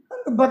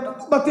 Ano ba ito?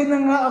 Batin na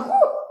nga ako.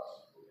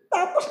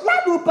 Tapos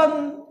lalo pang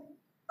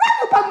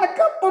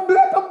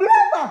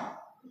nagka-problema.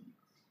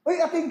 Uy,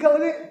 ating ka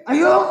ulit.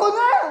 Ayoko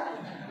na!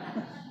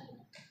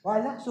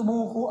 Wala,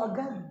 sumuko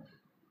agad.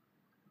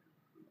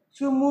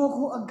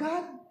 Sumuko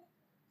agad.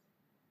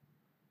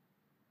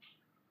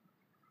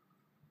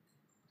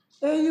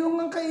 Yung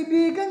ang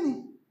kaibigan eh.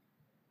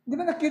 Di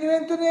ba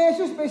nakinuwento ni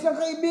Jesus, may isang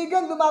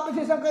kaibigan, lumapit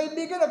sa isang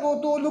kaibigan,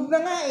 natutulog na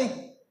nga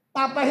eh.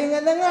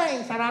 Papahinga na nga eh.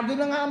 Sarado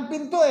na nga ang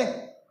pinto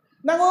eh.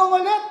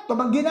 Nangungulit.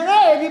 Tumanggi na nga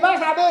eh. Di ba?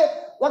 Sabi,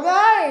 wag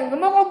nga eh. Huwag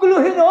mo kong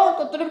guluhin oh.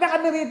 Tutulog na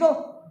kami rito.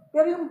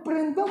 Pero yung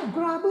friend daw,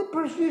 grabe,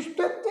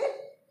 persistent eh.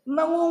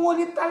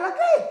 Nangungulit talaga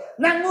eh.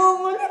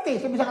 Nangungulit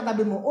eh. Sabi sa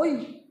katabi mo,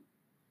 oy,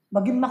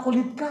 maging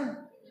makulit ka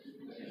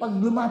pag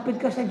lumapit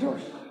ka sa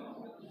Diyos.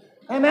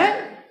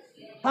 Amen?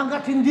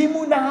 Hanggat hindi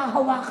mo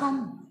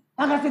nahahawakan.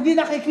 Hanggat hindi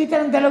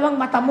nakikita ng dalawang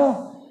mata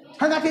mo.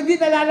 Hanggat hindi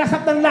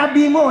nalalasap ng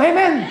labi mo.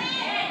 Amen?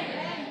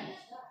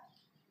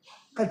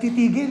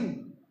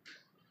 Katitigil.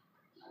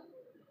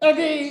 Eh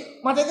di,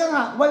 matagal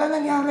nga, wala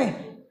nangyari.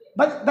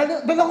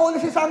 Doon ako uli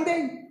si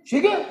Sunday.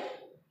 Sige,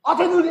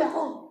 atin uli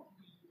ako.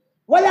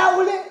 Wala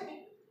uli.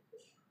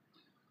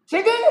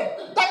 Sige,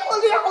 tayo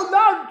uli ako,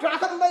 Lord.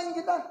 Sasambahin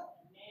kita.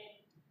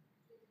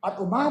 At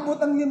umabot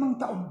ang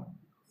 5 taon.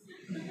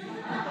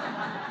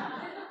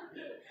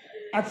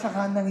 At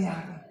saka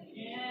nangyari.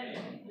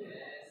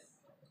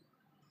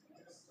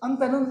 Ang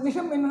tanong,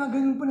 minsan may mga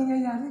ganun po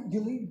nangyayari.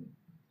 Delayed.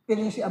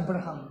 Kaya si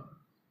Abraham.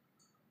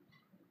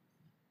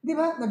 Di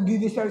ba?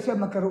 Nag-desire siya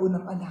magkaroon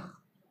ng anak.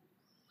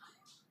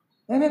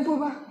 Amen po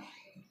ba?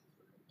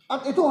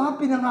 At ito ha,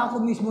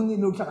 pinangako mismo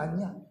ni Lord sa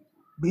kanya.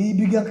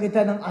 Bibigyan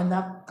kita ng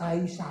anak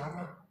kay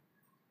Sarah.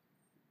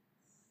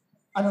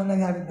 Anong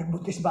nangyari?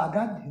 Nagbuntis ba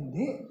agad?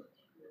 Hindi.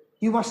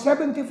 He was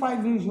 75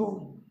 years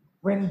old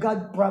when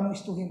God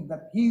promised to him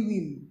that he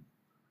will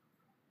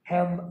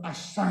have a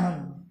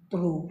son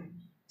through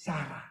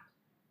Sarah.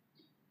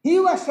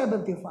 He was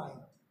 75.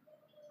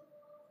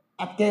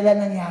 At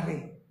kailan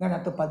nangyari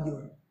na natupad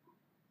yun?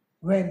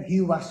 When he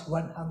was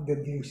 100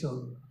 years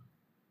old.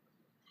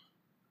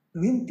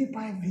 25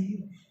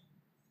 years.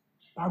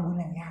 Bago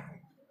nangyari.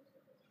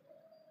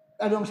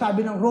 Ano ang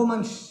sabi ng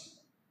Romans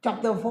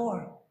chapter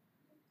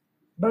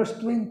 4, verse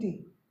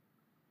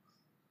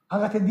 20?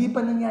 Hanggat hindi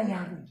pa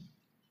nangyayari,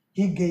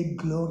 he gave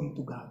glory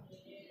to God.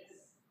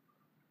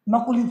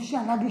 Makulit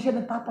siya. Lagi siya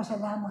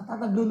nagpapasalamat at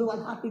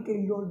nagluluwalhati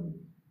kay Lord.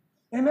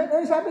 Amen?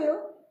 Ano sabi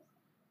yun?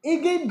 He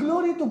gave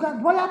glory to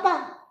God. Wala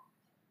pa.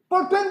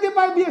 For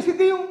 25 years,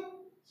 hindi yung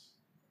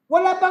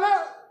wala pa nga.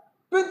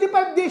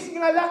 25 days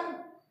nga lang.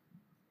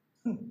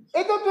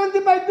 Ito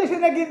 25 days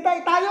na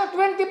naghintay. Tayo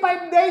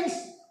 25 days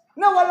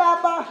na wala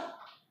pa.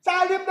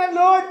 Sa alip na,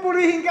 Lord,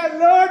 purihin ka.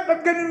 Lord,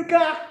 ba't ganun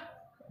ka?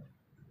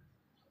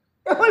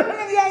 Wala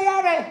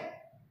nangyayari.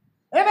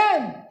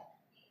 Amen.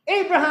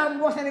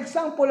 Abraham was an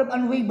example of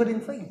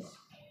unwavering faith.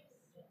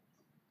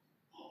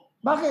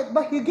 Bakit?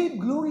 But he gave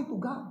glory to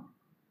God.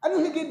 Ano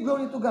he gave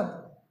glory to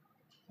God?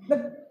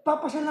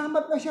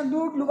 Nagpapasalamat na siya,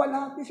 Lord,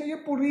 luwalhati sa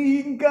iyo,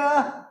 purihin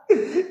ka.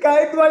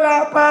 Kahit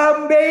wala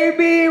pa,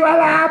 baby,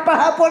 wala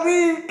pa,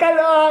 purihin ka,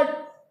 Lord.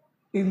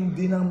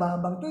 Hindi nang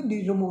mamang to,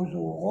 hindi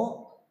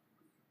sumusuko.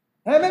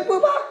 Amen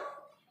po ba?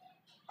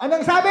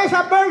 Anong sabi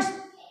sa verse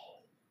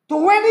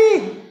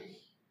 20?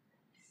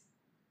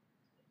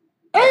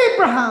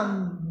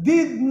 Abraham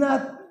did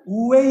not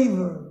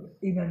waver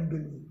in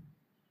unbelief.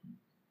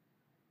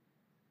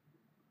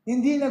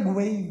 Hindi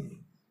nag-wave.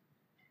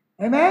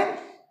 Amen?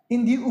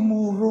 Hindi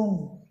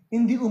umurong,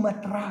 hindi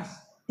umatras,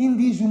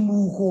 hindi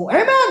sumuko.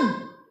 Amen!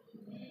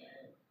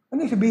 Ano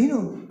yung sabihin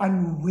nun?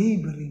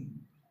 Unwavering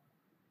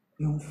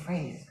yung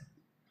faith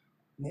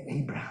ni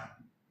Abraham.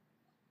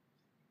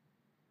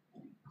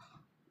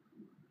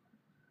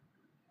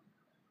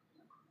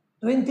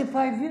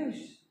 "25 years.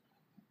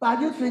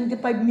 Tayo,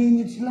 25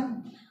 minutes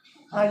lang.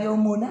 Ayaw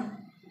muna.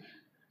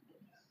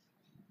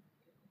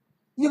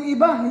 Yung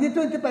iba, hindi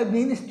 25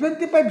 minutes,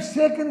 25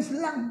 seconds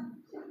lang.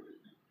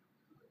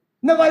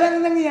 Na walang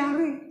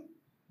nangyari.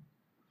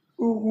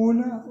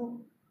 Una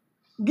ako.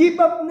 Give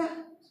up na.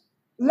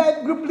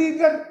 Life group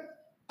leader,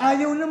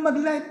 ayaw na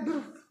mag-life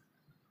group.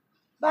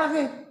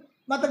 Bakit?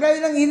 Matagal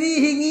nang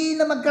hinihingi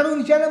na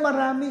magkaroon siya ng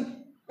marami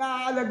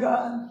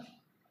kaalagaan.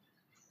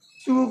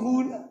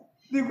 Suko na.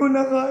 Hindi ko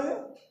na kaya.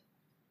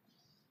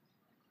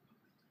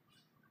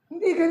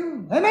 Hindi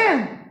ganun. Amen!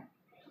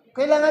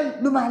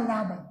 Kailangan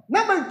lumalaban.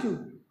 Number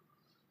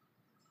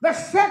 2, the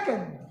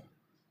second,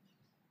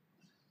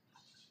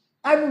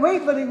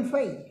 unwavering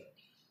faith.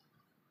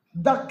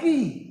 The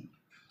key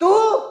to,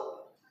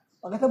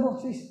 pagkata mo,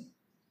 sis,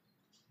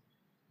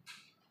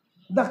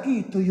 the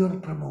key to your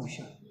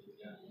promotion.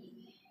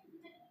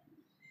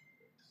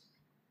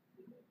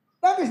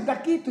 That is the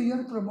key to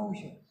your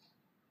promotion.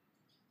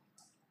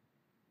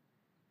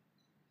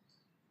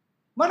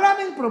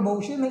 Maraming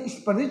promotion, may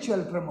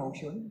spiritual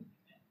promotion.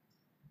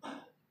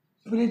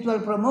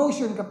 Spiritual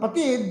promotion,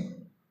 kapatid,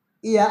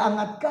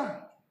 iaangat ka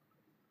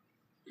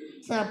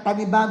sa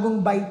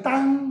panibagong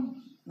baitang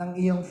ng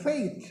iyong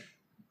faith.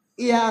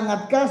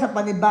 Iaangat ka sa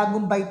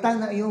panibagong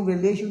baitang ng iyong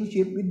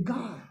relationship with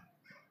God.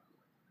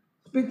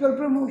 Spiritual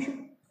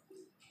promotion.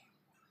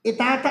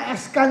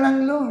 Itataas ka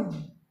ng Lord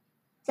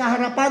sa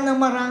harapan ng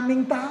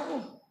maraming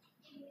tao.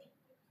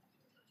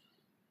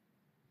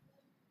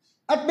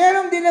 At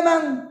meron din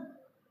namang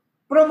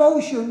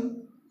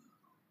promotion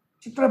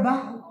sa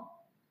trabaho.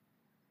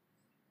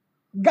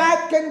 God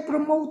can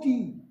promote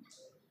you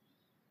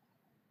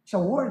sa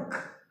work.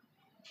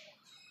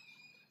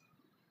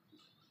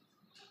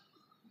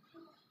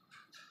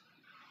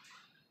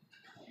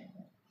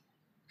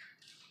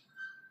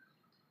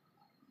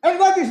 And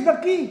what is the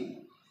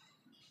key?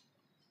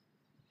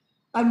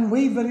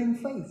 Unwavering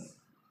faith.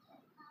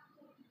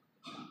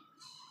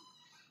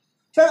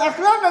 Sa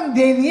aklat ng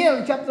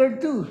Daniel, chapter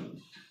 2,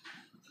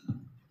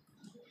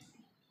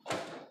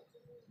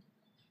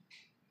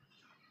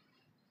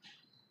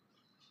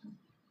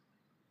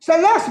 sa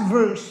last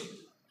verse,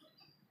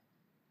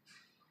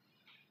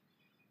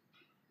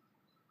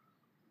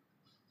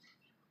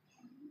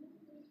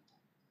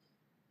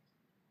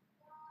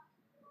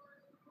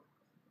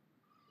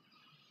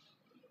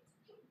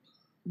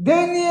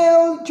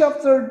 Daniel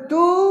chapter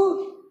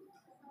 2,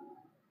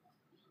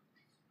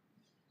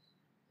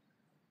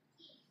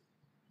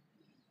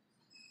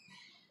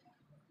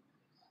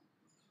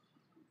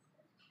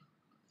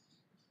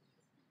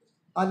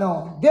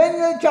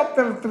 Daniel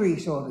chapter 3,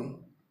 sorry.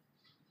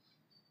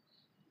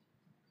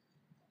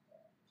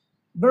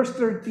 Verse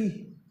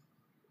 30.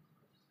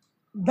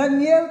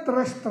 Daniel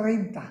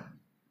 3:30.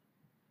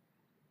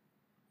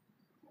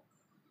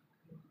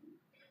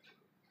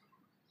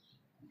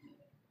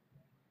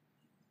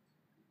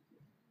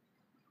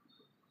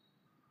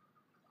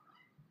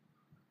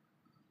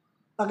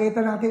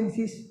 Pakita natin,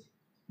 sis.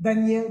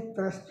 Daniel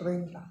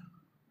 3:30.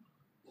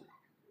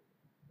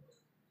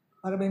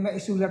 Para may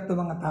maisulat to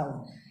mga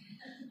tao.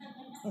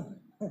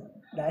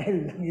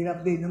 Dahil ang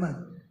hirap din naman.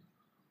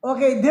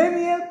 Okay,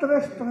 Daniel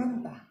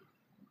 3:30.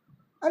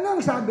 Ano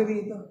ang sabi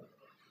rito?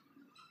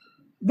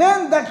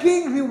 Then the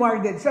king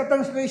rewarded. Sa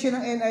translation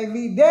ng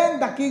NIV, then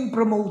the king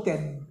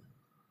promoted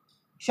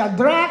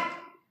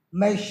Shadrach,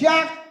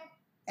 Meshach,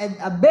 and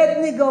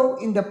Abednego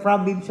in the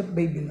province of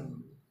Babylon.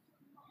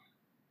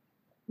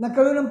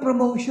 Nagkaroon ng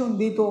promotion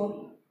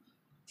dito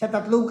sa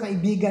tatlong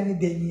kaibigan ni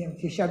Daniel.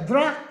 Si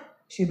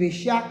Shadrach, si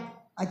Meshach,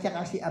 at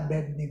saka si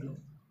Abednego.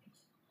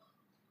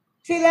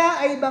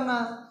 Sila ay mga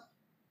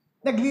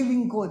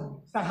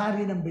naglilingkod sa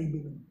hari ng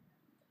Babylon.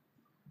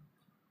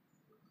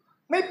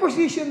 May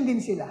position din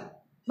sila.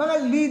 Mga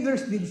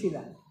leaders din sila.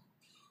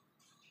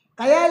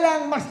 Kaya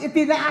lang mas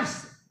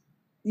itinaas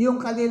yung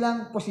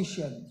kanilang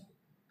posisyon.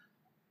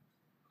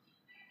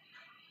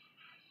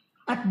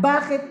 At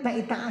bakit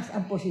naitaas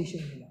ang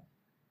posisyon nila?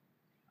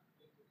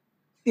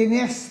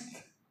 Tinest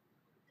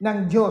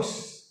ng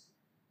Diyos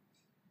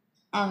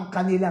ang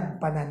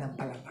kanilang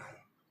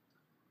pananampalataya.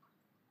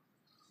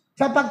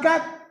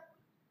 Sapagkat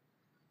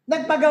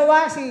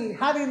nagpagawa si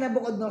Hari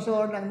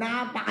Nabucodonosor ng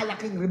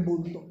napakalaking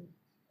rebulto.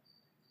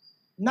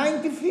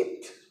 90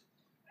 feet.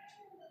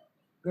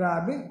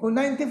 Grabe. Kung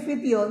 90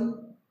 feet yon,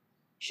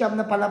 siyam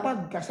na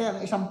palapag. Kasi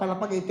ang isang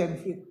palapag ay 10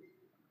 feet.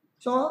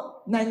 So,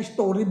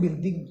 9-story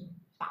building.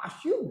 Taas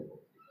yun.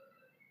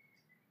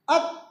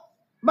 At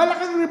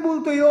malaking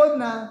rebulto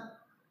yon na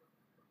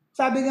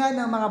sabi nga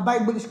ng mga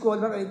Bible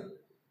scholar ay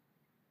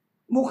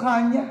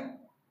mukha niya.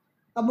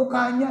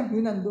 Kamukha niya,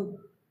 yun nandun.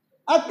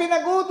 At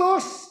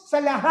pinag-utos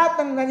sa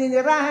lahat ng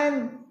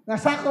naninirahan na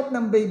sakop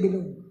ng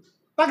Babylon.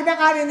 Pag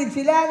nakarinig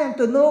sila ng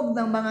tunog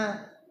ng mga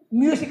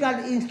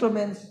musical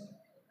instruments,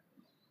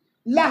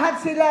 lahat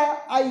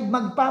sila ay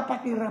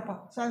magpapatira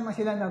pa. Saan man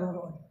sila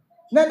naroroon?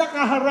 Na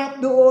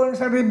nakaharap doon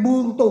sa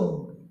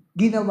rebultong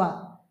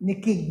ginawa ni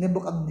King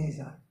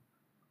Nebuchadnezzar.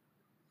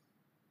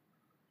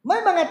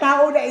 May mga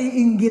tao na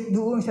iinggit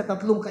doon sa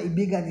tatlong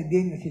kaibigan ni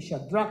Daniel, si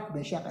Shadrach,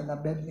 Meshach, and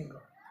Abednego.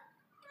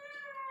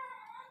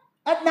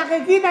 At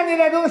nakikita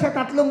nila doon sa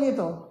tatlong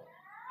ito,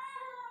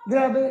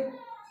 grabe,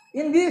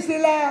 hindi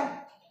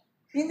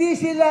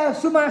sila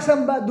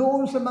sumasamba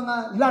doon sa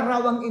mga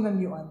larawang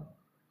inanyuan.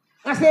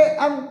 Kasi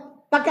ang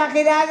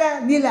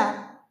pagkakilala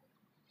nila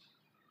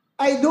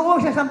ay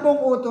doon sa 10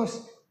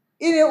 utos,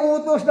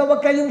 iniutos na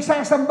huwag kayong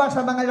sasamba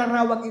sa mga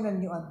larawang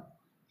inanyuan.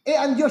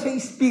 Ang Diyos ay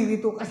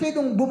Espiritu. Kasi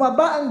nung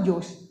bumaba ang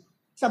Diyos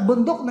sa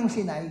bundok ng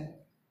Sinai,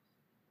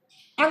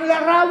 Ang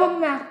larawang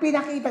na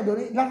pinakita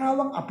doon,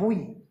 larawang apoy.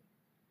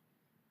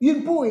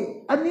 Yun po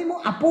ano mo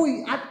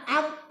apoy at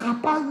ang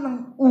kapal ng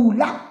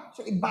ulap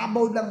sa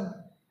ibabaw ng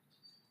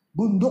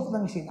bundok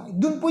ng Sinai.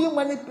 Doon po yung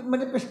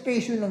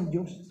manifestation ng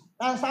Diyos.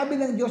 Ang sabi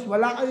ng Diyos,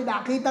 wala kayo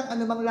nakitang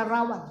anumang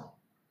larawan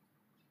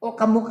o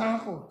kamukha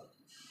ko.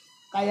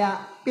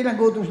 Kaya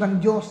pinagutos ng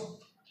Diyos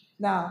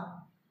na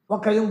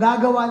huwag kayong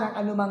gagawa ng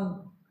anumang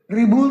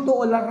ribulto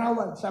o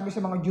larawan, sabi sa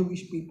mga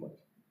Jewish people.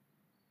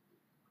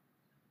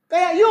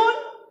 Kaya yun,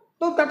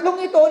 itong tatlong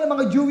ito ng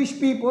mga Jewish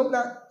people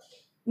na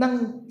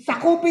nang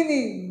sakupin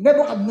ni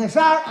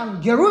Nebuchadnezzar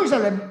ang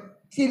Jerusalem,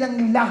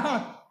 silang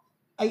lahat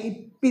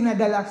ay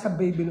pinadala sa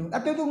Babylon.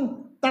 At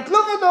itong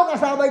tatlong ito,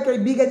 kasama ay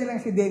kaibigan nilang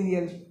si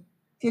Daniel,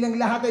 silang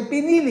lahat ay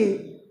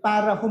pinili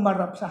para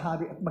humarap sa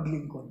hari at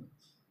maglingkod.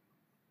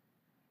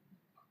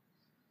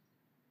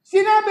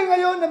 Sinabi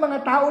ngayon ng mga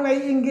tao na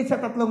iinggit sa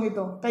tatlong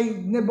ito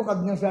kay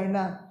Nebuchadnezzar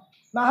na,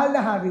 mahal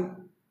na hari,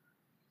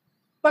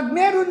 pag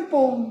meron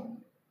pong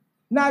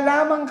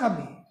nalaman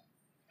kami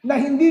na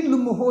hindi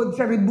lumuhod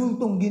sa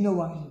ribultong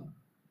ginawa niyo,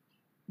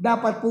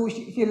 dapat po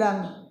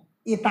silang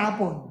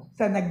itapon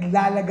sa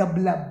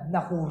naglalagablab na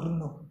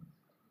hurno.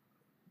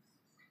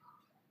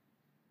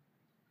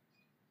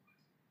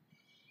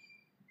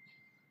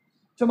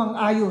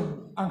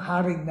 Sumang-ayon ang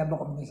haring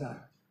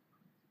Nebuchadnezzar.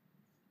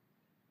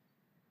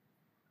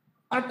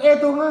 At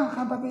eto nga,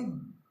 kapatid,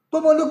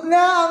 tumulog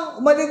na ang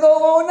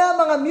umaligaw na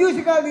mga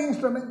musical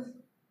instruments.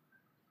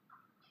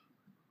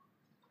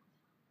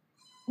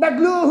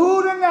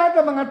 Nagluhuran lahat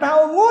ang mga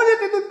tao, ngunit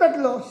itong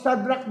tatlo,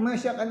 Shadrach,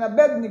 Meshach, and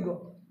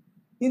Abednego,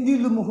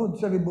 hindi lumuhod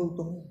sa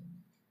ribultong.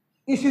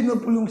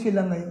 Isinupulong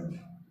sila ngayon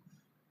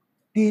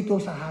dito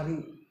sa hari.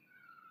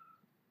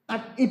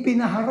 At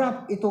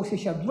ipinaharap ito si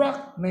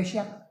Shadrach,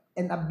 Meshach,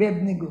 and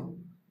Abednego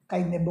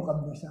kay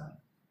Nebuchadnezzar.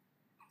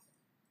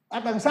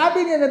 At ang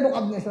sabi ni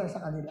Nebuchadnezzar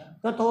sa kanila,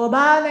 totoo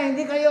ba na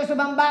hindi kayo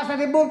sumamba sa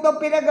ribultong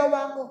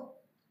pinagawa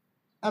ko?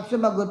 At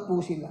sumagot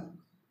po sila,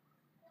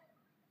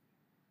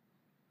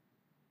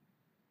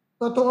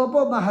 totoo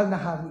po, mahal na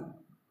hari.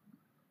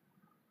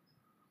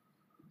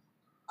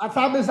 At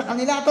sabi sa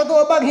kanila,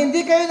 totoo ba,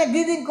 hindi kayo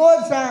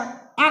nagdilingkod sa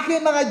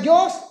aking mga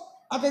Diyos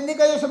at hindi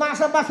kayo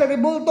sumasamba sa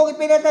ribultong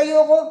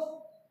ipinatayo ko?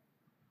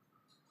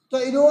 So,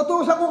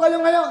 inuutusan ko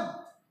kayo ngayon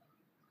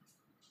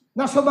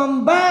na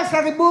sumamba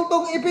sa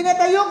ribultong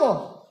ipinatayo ko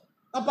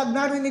kapag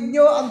narinig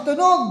nyo ang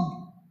tunog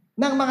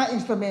ng mga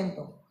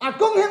instrumento. At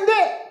kung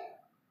hindi,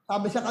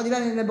 sabi sa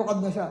kanila ni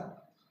Nebuchadnezzar,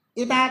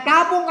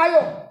 itatapong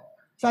kayo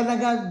sa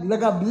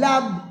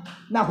nagagablab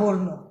na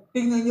horno.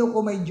 Tingnan nyo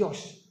kung may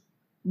Diyos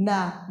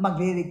na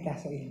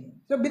magliligtas sa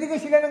inyo. So, binigay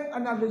sila ng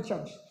another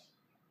chance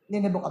ni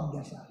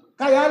Nebuchadnezzar.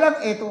 Kaya lang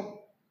ito,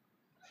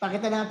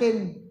 pakita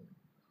natin,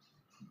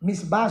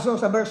 Miss Baso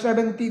sa verse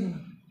 17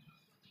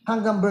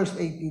 hanggang verse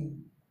 18.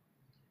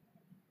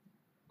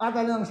 At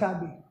ano ang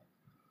sabi?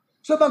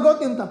 Sumagot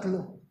yung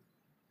tatlo.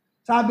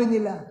 Sabi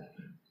nila,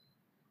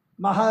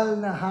 mahal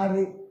na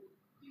hari,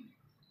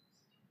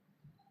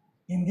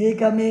 hindi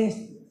kami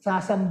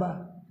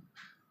sasamba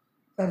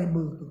sa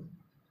ribulto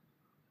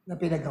na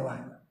pinagawa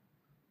niya.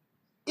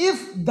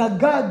 If the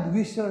God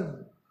we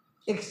serve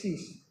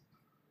exists,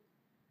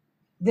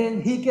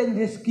 then He can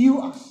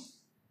rescue us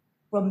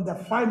from the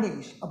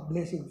furnace of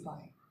blazing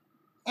fire.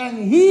 And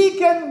He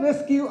can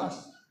rescue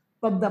us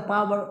from the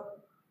power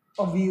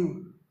of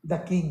you, the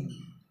King.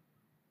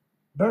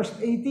 Verse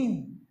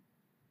 18.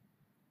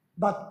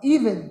 But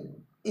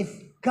even if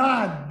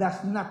God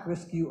does not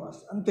rescue us,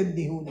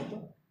 antindihon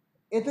ito.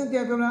 Ito yung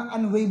tinatawag na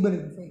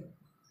unwavering faith.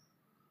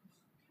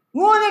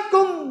 Ngunit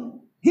kung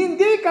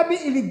hindi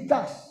kami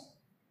iligtas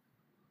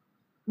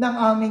ng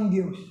aming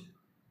Diyos,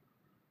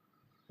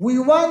 we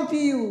want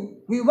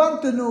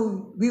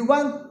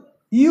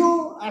you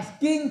as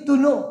King to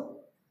know,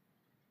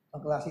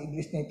 ang klase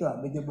English na ito,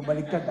 medyo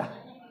bumaliktad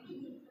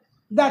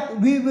that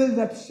we will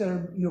not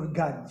serve your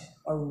gods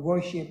or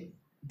worship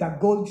the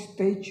gold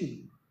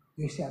statue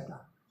you set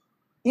up.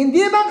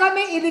 Hindi ba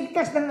kami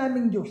iligtas ng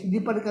aming Diyos? Hindi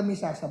pa rin kami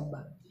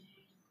sasamba.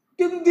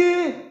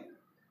 Hindi.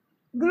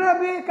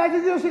 Grabe,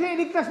 kasi Diyos sila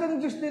iligtas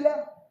ng Diyos nila.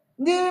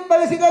 Hindi rin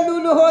pala sila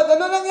luluhod.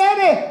 Ano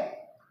nangyari?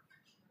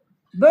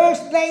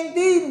 Verse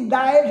 19,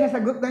 dahil sa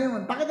sagot na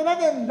yun. Pakita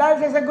natin, dahil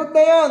sa sagot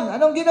na yun,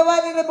 anong ginawa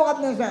ni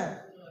Nebuchadnezzar?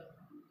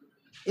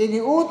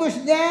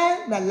 Iniutos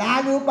niya na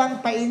lalo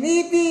pang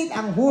painitin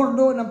ang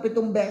hurno ng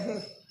 7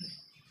 beses.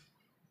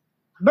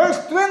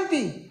 Verse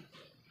 20,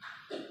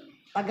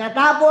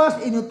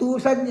 pagkatapos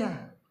inutusan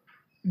niya,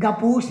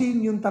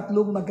 gapusin yung 3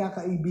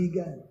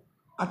 magkakaibigan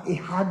at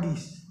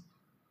ihagis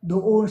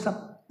doon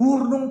sa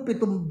hurnong 7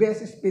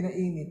 beses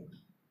pinainit.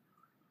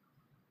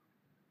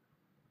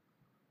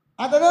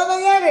 At ano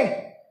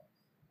nangyari?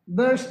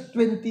 Verse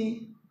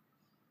 22.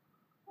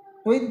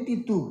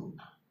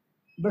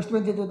 Verse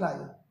 22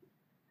 tayo.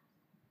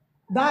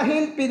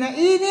 Dahil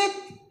pinainit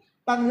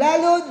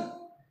panglalod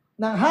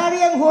ng hari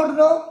ang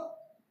horno,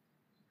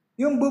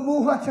 yung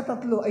bumuhat sa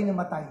 3 ay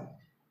namatay.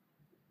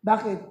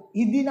 Bakit?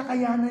 Hindi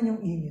nakayanan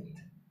yung init.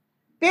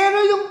 Pero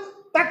yung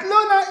 3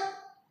 na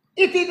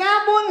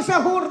Itinapon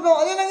sa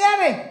hurno. Ano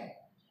nangyari?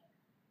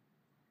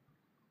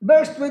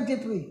 Verse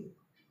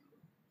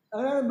 23.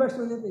 Ano verse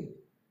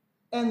 23?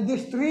 And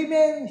these three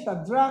men,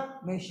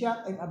 Shadrach,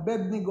 Meshach, and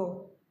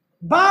Abednego,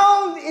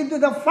 bound into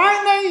the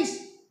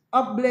furnace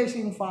of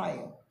blazing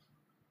fire.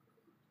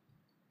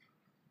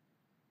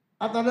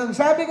 At anong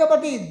sabi,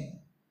 kapatid?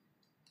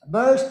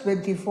 Verse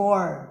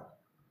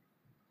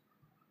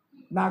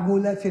 24.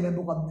 Nagulat si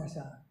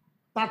Nebuchadnezzar.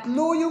 3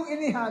 yung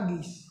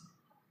inihagis.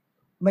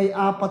 May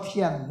 4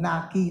 siyang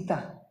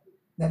nakita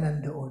na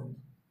nandoon.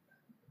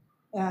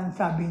 Ayan,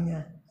 sabi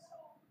niya,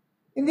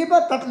 hindi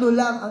ba 3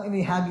 lang ang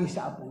inihagis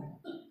sa apoy?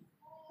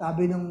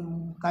 Sabi ng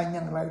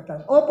kanyang right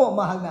hand, opo,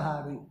 mahal na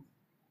hari.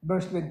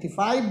 Verse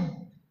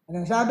 25,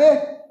 anong sabi?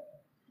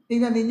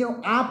 Tingnan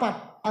ninyo,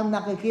 4 ang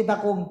nakikita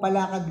kong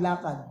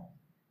palakad-lakad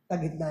sa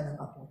gitna ng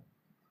apoy.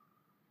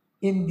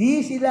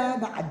 Hindi sila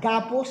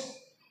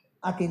nakagapos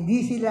at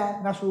hindi sila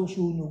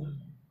nasusunog.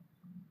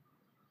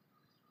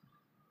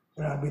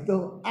 Grabe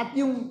to. At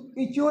yung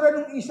itsura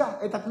ng isa,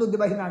 3, di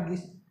ba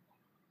hinagis?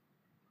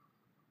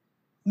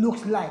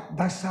 Looks like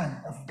the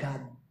Son of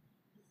God.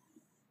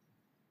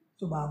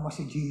 Sumama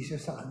si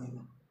Jesus sa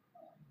kanila.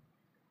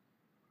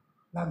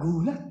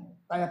 Nagulat.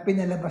 Kaya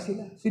pinalabas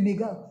sila.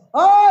 Sinigaw.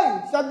 Oy!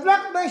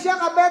 Shadrach,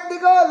 Meshach,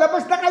 Abednego!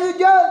 Labas na kayo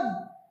dyan!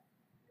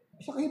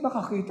 Sa kayo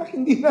makakita,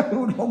 hindi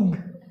nalunog.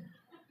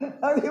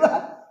 Di ba?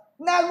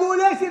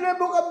 Nagulat si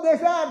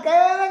Nebuchadnezzar.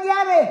 Kaya ano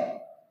nangyari?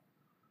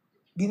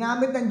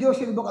 Ginamit ng Diyos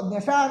si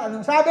Nebuchadnezzar.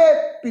 Anong sabi?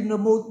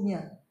 Pinomote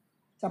niya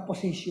sa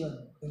position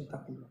yung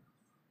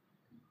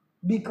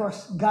 3.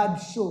 Because God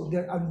saw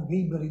their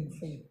unwavering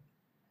faith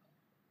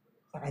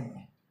sa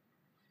Kanya.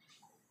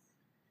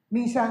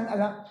 Minsan,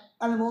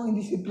 alam mo,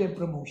 hindi simple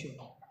promotion.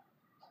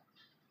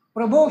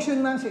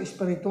 Promotion man sa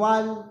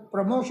spiritual,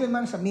 promotion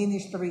man sa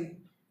ministry,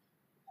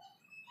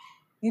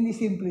 hindi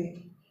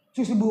simple.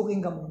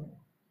 Susubukin ka muna.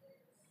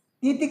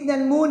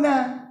 Titignan muna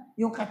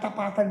yung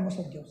katapatan mo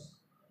sa Diyos.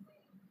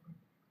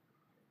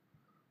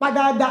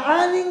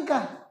 Padadaanin ka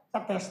sa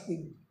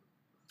testing.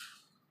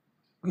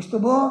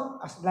 Gusto mo,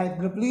 as life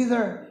group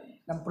leader,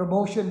 ng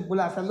promotion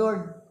mula sa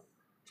Lord,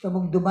 gusto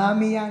mong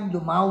dumami yan,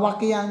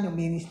 lumawak yan, yung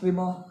ministry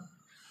mo.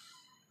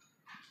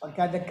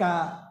 Pagka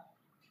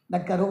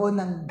nagkaroon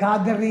ng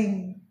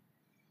gathering,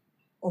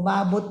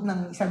 umabot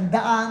ng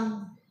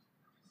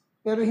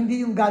 100, pero hindi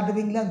yung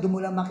gathering lang, doon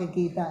mo lang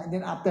makikita. And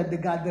then after the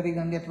gathering,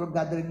 ang network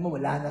gathering mo,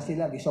 wala na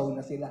sila, resolve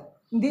na sila.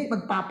 Hindi,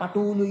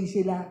 magpapatuloy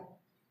sila.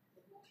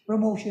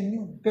 Promotion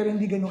yun. Pero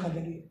hindi ganun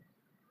kadali.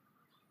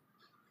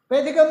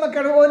 Pwede kang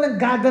magkaroon ng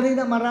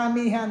gathering ng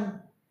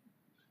maramihan.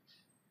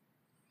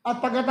 At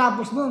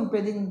pagkatapos nun,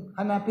 pwedeng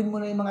hanapin mo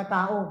na yung mga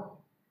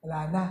tao. Wala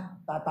na,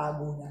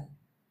 tatago na.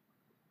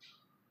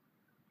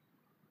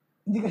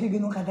 Hindi kasi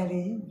ganun kadali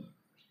yun.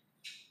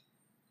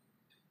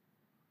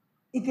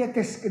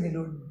 Itetest ka ni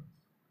Lord.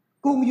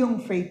 Kung yung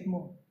faith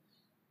mo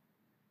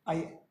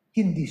ay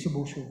hindi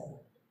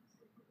sumusuko.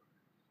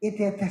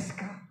 Itetest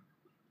ka.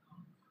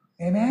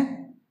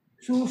 Amen?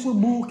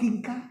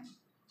 Susubukin ka.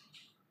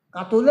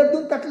 Katulad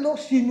ng 3,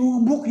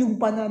 sinubok yung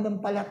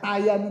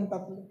pananampalataya ng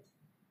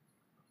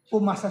 3.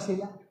 Pumasa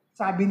sila.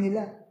 Sabi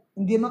nila,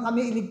 hindi man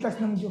kami iligtas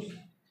ng Diyos.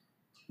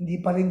 Hindi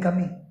pa rin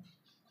kami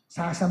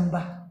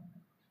sasamba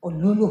o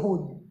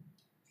luluhod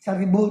sa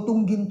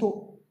ribultong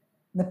ginto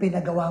na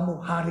pinagawa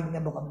mo, Haring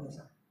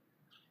Nebuchadnezzar.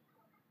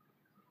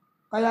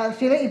 Kaya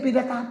sila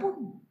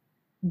ipinatapon.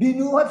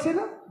 Binuhat sila.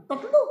 3.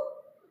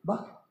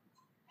 Ba?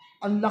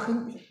 Ang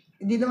laking,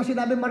 hindi naman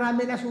sinabi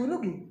marami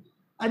nasunog eh.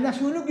 Ang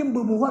nasunog yung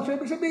bumuhat. So,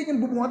 ibig sabihin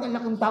yung bumuhat, ang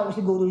laking tao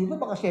siguro dito,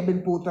 baka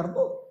 7-footer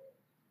to.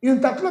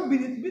 Yung 3,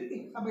 binit-bit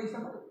eh.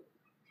 Sabay-sabay.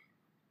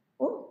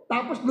 Oh,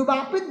 tapos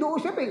lumapit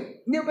doon siya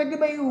eh. Hindi pwede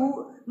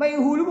may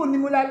hulog mo, hindi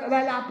mo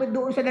lalapit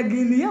doon sa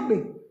nagliliyab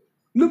eh.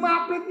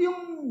 Lumapit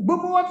yung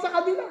bumuhat sa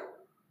kanila.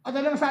 At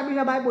alang sabi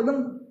na Bible,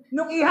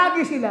 nung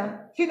ihagi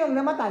sila, sinong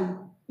namatay?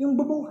 Yung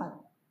bumuhat.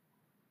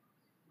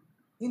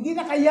 Hindi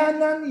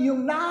nakayanan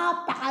yung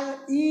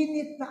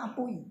napakainit na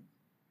apoy.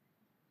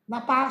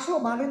 Napaso,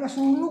 mali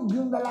nasunog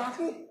yung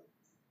lalaki.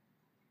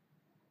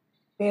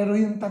 Pero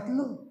yung 3,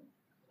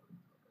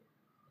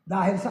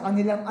 dahil sa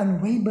kanilang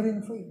unwavering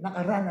faith,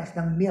 nakaranas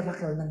ng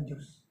miracle ng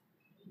Diyos.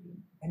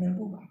 Amen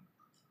po ba?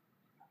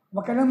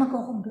 Huwag ka lang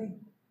magko-complain.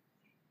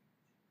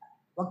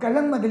 Huwag ka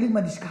lang madaling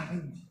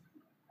ma-discourage.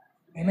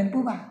 Amen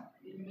po ba?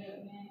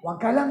 Huwag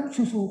ka lang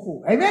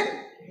susuko.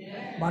 Amen?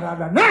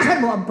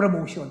 Mararanasan mo ang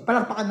promotion.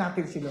 Palakpakan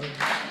natin si Lord.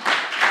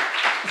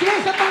 Sige,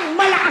 isa pang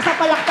malakas na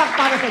palakpak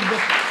para sa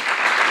Diyos.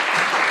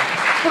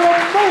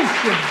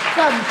 Promotion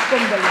comes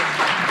from the Lord.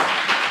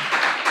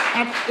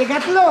 At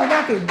ikatlo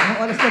natin, ang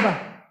oras na ba?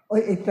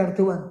 Oy,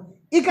 8:31.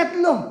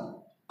 Ikatlo,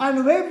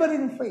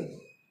 unwavering faith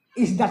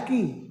is the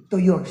key to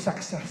your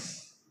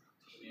success.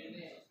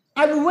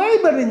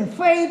 Unwavering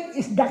faith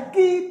is the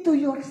key to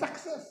your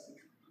success.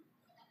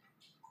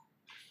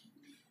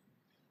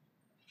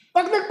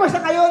 Pag nagbasa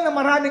kayo ng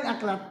maraming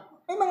aklat,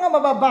 may mga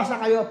mababasa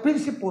kayo,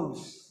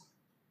 principles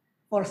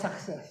for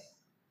success.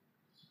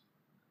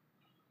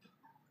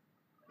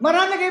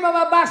 Marami kayo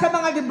mababasa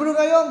mga libro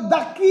ngayon,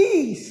 the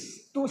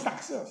keys to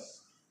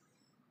success.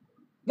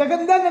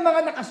 Gaganda ng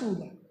mga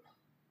nakasulat.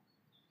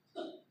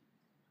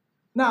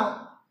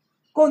 Now,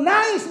 kung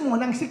nais mo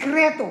ng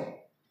sikreto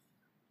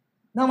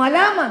na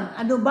malaman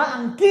ano ba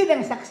ang key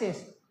ng success,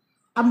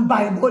 ang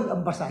Bible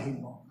ang basahin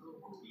mo.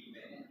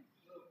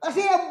 Kasi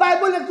ang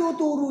Bible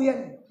nagtuturo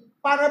yan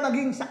para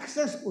maging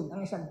successful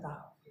ang isang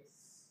tao.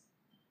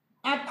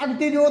 At ang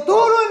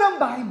tinuturo ng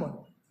Bible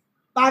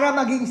para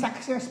maging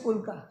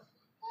successful ka,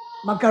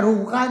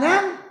 magkaroon ka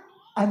ng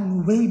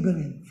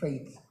unwavering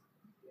faith.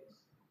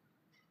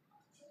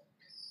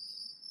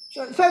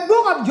 So, sa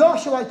Book of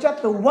Joshua,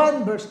 chapter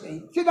 1, verse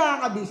 8, sino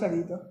nakakabisa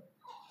dito?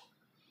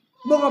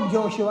 Book of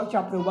Joshua,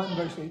 chapter 1,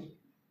 verse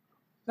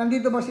 8.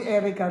 Nandito ba si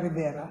Erica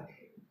Rivera?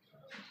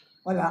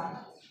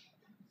 Wala.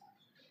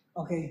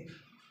 Okay.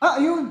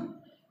 Yun.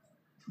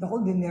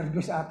 Naku,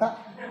 dinervyos ata.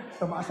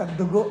 Tumaas ang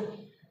dugo.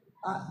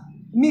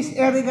 Miss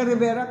Erica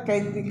Rivera,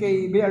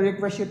 may I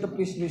request you to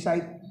please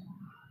recite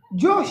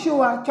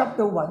Joshua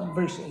chapter 1,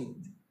 verse 8.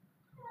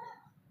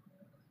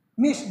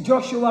 Miss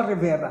Joshua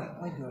Rivera.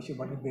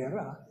 Joshua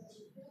Rivera.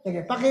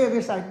 Sige,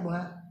 paki-recite mo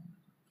ha.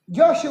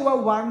 Joshua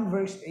 1,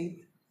 verse 8.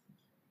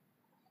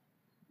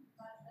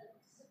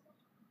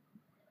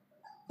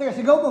 Sige,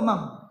 sigaw mo,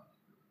 ma'am.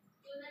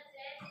 Do not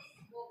let this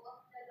book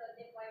of the law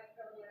depart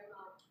from your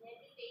mouth.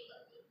 Meditate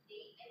on it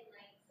day and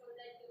night, so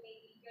that you may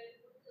be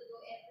careful to do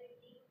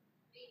everything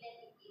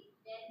written in it.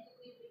 Then you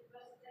will be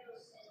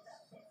prosperous and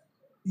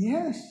successful.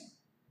 Yes.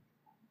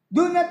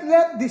 Do not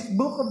let this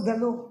book of the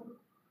law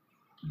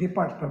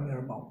depart from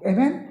your mouth.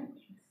 Amen?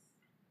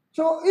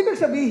 So, ibig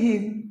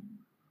sabihin,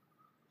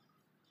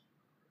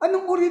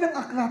 anong uri ng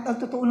aklat ang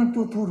totoo ng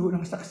tuturo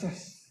ng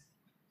success?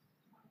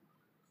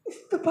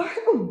 It's the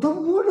Bible, the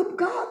Word of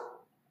God.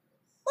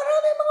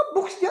 Marami mga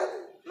books dyan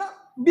na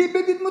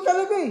bibigin mo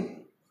talaga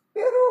eh.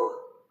 Pero,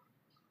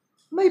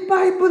 may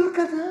Bible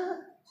ka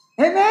na.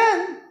 Amen?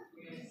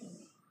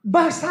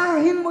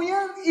 Basahin mo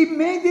yan,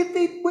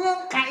 i-meditate mo yan,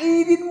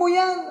 kainin mo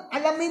yan,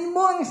 alamin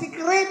mo ang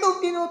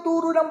sikretong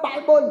tinuturo ng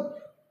Bible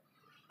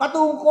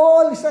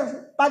patungkol sa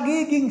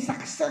pagiging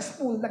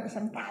successful ng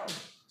isang tao.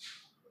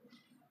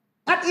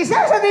 At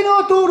isa sa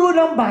tinuturo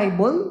ng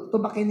Bible,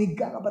 tumakinig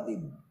ka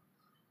kapatid,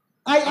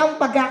 ay ang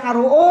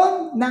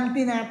pagkakaroon ng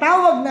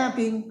tinatawag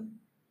nating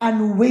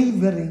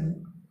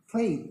unwavering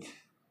faith.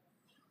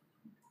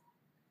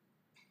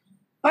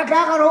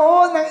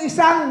 Pagkakaroon ng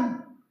isang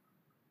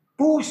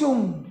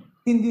pusong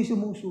hindi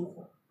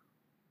sumusuko.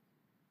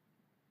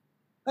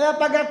 Kaya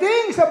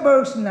pagdating sa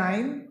verse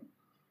 9,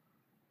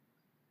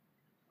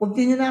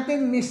 continue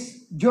natin,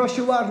 Miss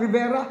Joshua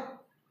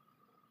Rivera.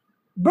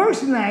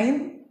 Verse 9.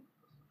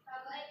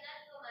 Have I not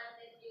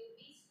commanded you,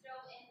 be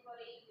strong and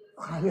courageous?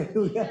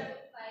 Hallelujah.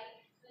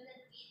 Do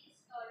not be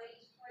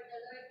discouraged, for the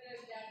Lord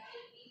your God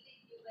will be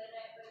with you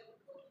wherever you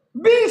go.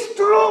 Be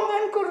strong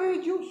and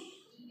courageous.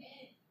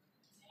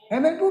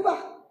 Amen po ba?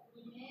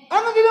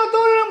 Ano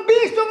tinuturo ng be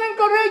strong and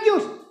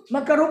courageous?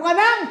 Magkaroon ka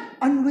ng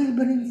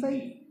unwavering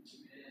faith.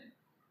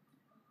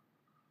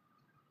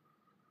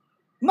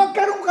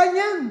 Magkaroon ka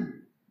niyan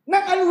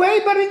ng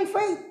unwavering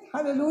faith.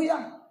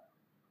 Hallelujah.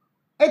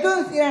 Ito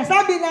ang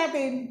sinasabi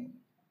natin,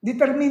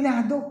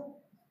 determinado,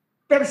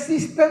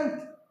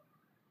 persistent,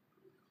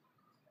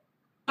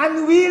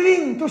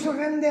 unwilling to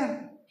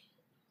surrender.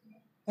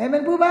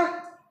 Amen po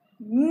ba?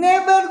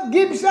 Never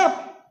gives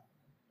up.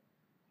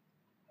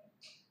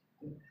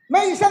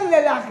 May isang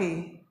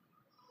lalaki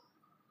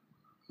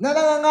na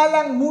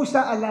nangangalang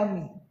Musa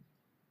Alami.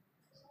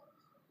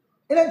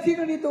 Ilan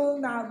sino dito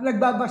na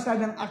nagbabasa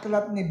ng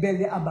aklat ni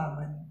Belia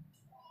Abangan?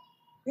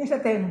 Yung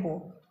sa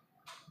tempo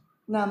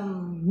ng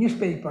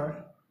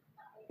newspaper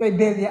kay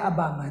Belia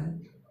Abangan.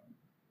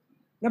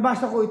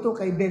 Nabasa ko ito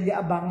kay Belia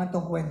Abangan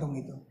tong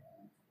kwentong ito.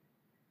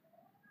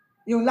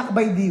 Yung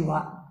Lakbay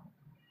Diwa.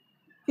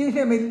 Sino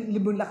siya may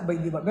librong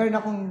Lakbay Diwa? Meron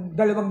akong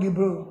 2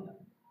 libro.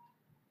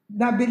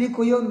 Nabili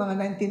ko yun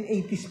mga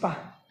 1980s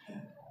pa.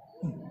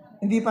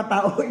 Hindi pa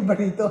tao, iba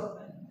rito.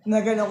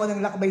 Nagano ko ng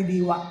Lakbay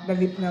Diwa. Na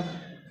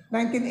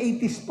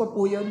 1980s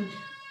po yun.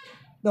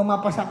 Nung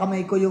mapasa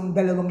kamay ko yung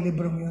 2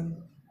 librong yun.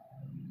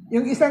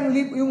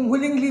 Yung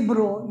huling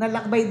libro na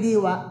Lakbay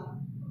Diwa,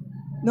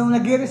 nung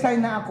nag-resign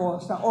na ako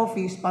sa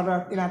office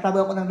para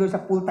tinatawag ako doon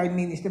sa full-time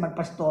ministry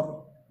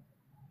magpastor.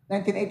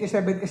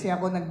 1987 kasi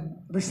ako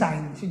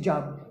nag-resign si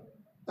job.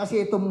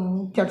 Kasi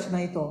itong church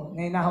na ito,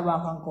 na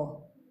hinahawakan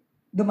ko,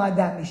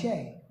 dumadami siya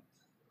eh.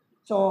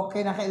 So,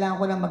 kailangan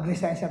ko lang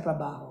mag-resign sa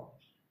trabaho.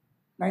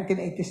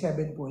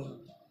 1987 po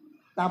yun.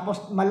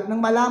 Tapos,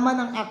 nang malaman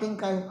ng aking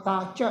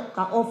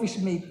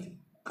ka-office mate,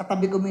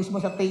 katabi ko mismo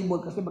sa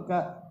table, kasi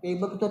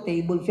table ito,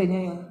 table siya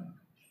niya yun.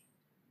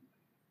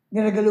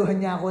 Niragaluhan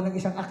niya ako ng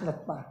isang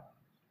aklat pa.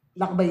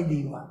 Lakbay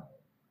Diwa.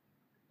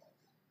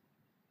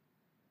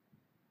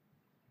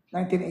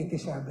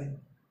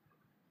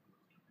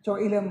 1987. So,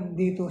 ilang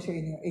dito sa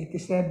inyo?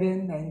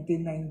 87,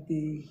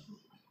 1990,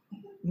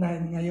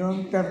 9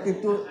 ngayon,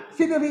 32.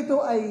 Sino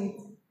rito ay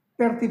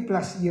 30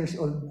 plus years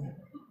old na?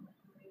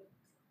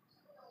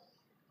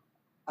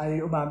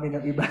 Ay, umami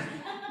ng iba.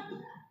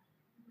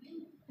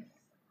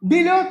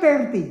 Below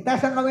 30.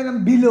 Tasan kami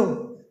ng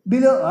below.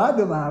 Below,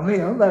 dumami.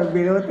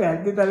 Below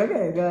 30 talaga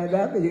eh.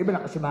 Dati, yung iba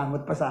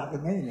nakasimangot pa sa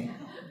akin ngayon eh.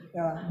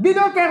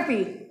 Below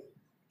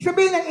 30.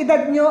 Sabihin ng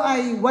edad nyo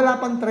ay wala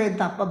pang 30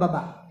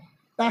 pababa.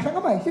 Tasan ka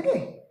ba?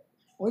 Sige.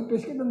 Uy,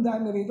 please ka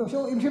dami rito.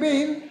 So, ibig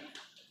sabihin,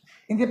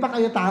 hindi pa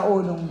kayo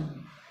tao nung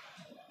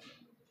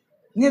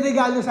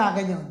niregalo sa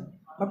akin yun.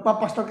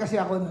 Magpapastor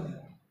kasi ako nun.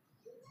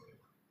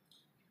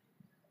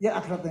 Yung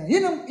aklat na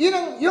yun.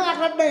 Yung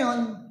aklat na yun,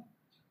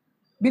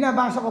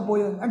 binabasa ko po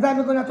yun. Ang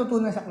dami ko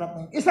natutunan sa aklat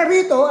na yun. Isa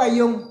rito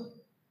ay yung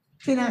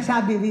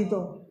sinasabi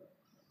rito,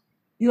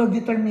 your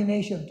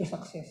determination to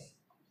success.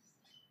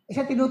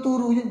 Isa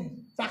tinuturo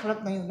yun sa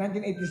aklat na yun,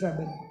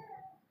 1987.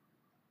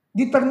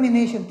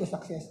 Determination to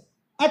success.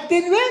 At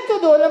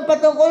kinwento doon ang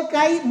patungkol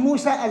kay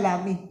Musa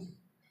Alami.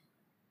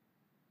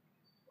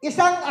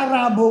 Isang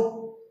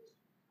Arabo.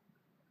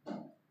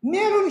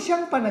 Meron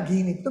siyang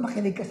panaginip. Ito,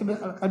 makinig ka. Sabi,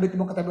 kalbit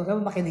mo katabi,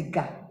 makinig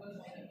ka.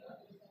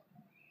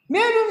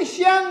 Meron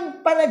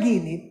siyang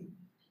panaginip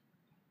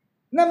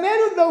na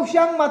meron daw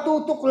siyang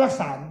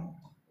matutuklasan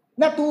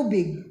na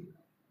tubig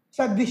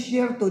sa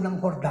disyerto ng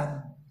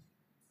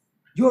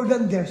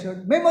Jordan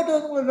Desert. May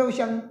matutuklasan daw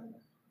siyang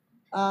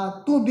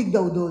tubig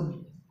daw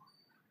doon.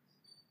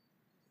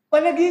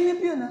 Panaginip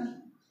yun, ha?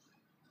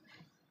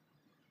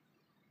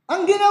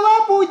 Ang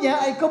ginawa po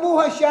niya ay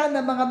kumuha siya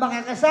ng mga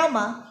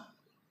makakasama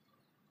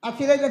at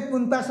sila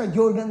nagpunta sa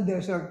Jordan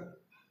Desert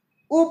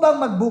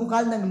upang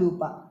magbungkal ng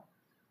lupa.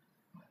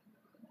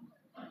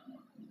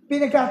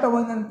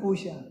 Pinagtatawanan po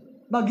siya.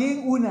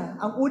 Maging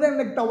ang unang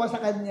nagtawa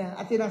sa kanya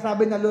at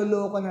sinasabi na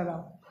loloko na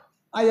raw,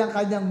 ay ang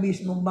kanyang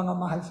mismong mga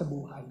mahal sa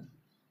buhay.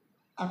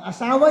 Ang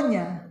asawa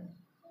niya,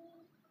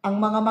 ang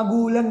mga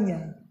magulang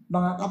niya,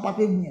 mga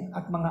kapatid niya,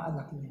 at mga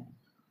anak niya.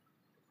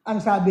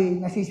 Ang sabi,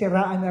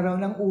 nasisiraan na raw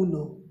ng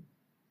ulo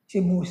si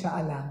Musa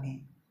Alami.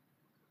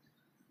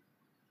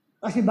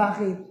 Kasi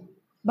bakit?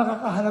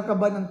 Makakahanap ka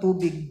ba ng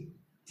tubig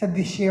sa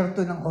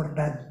disyerto ng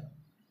Jordan?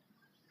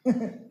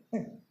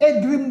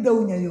 Dream daw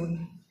niya yun.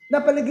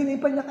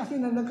 Napalaginipan niya kasi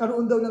na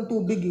nagkaroon daw ng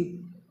tubig eh.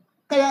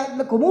 Kaya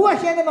kumuha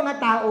siya ng mga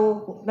tao,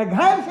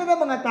 nag-hire siya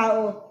ng mga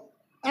tao,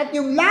 at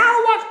yung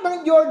lawak ng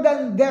Jordan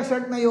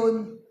Desert na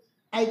yun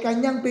ay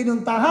kanyang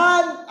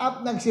pinuntahan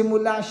at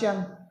nagsimula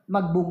siyang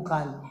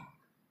magbungkal.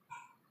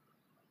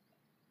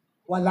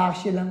 Wala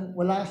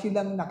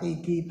silang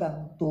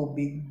nakikitang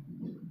tubig.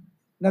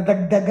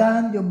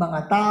 Nadagdagan yung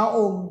mga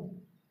taong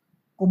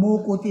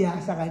kumukutya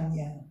sa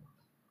kanya.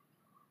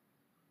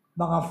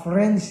 Mga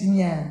friends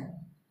niya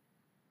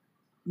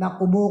na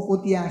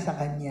kumukutya sa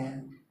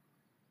kanya.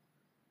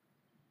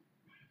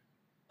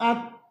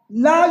 At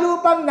lalo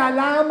pang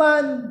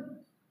nalaman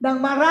ng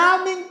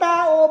maraming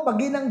tao,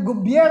 pagin ng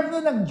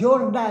gobyerno ng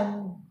Jordan,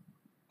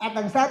 at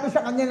ang sabi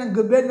sa kanya ng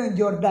gobyerno ng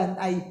Jordan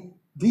ay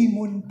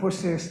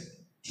demon-possessed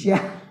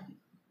siya.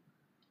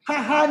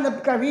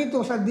 Hahanap ka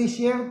rito sa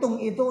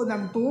disyertong ito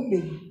ng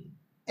tubig.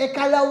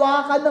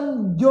 Kalawakan ng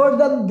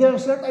Jordan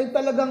Desert ay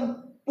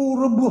talagang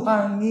puro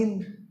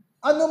buhangin.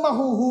 Ano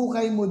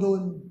mahuhukay mo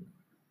doon?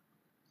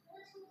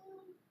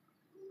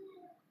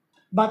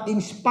 But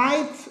in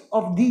spite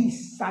of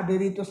this, sabi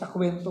rito sa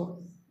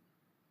kwento,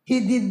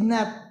 he did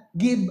not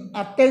give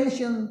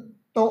attention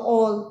to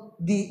all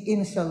the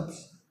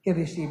insults he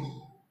received.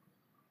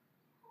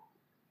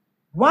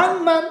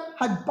 1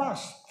 month had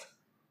passed.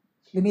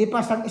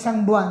 Lumipas ang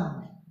 1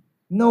 buwan.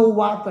 No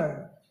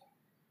water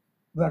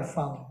were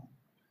found.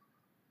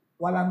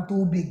 Walang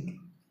tubig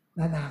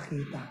na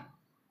nakita.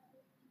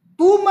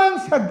 2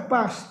 months had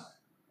passed.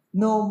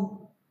 No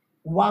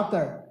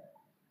water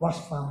was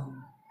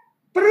found.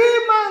 3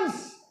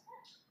 months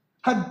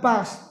had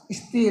passed.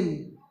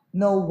 Still,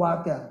 no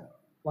water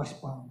was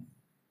found.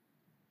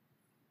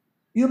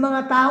 Yung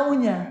mga tao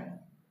niya,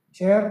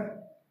 Sir,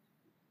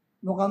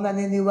 mukhang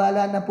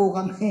naniniwala na po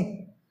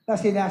kami na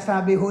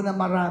sinasabi ho na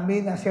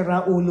marami na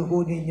sira ulo ho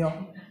ninyo.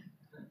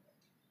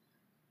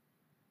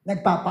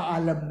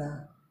 Nagpapaalam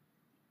na.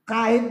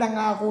 Kahit na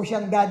nga ako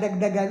siyang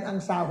dadagdagan ang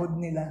sahod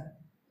nila.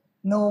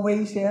 No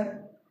way,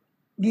 sir.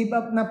 Give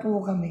up na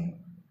po kami.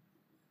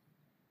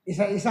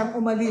 Isa-isang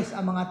umalis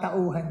ang mga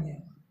tauhan niya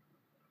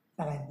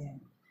sa kanya.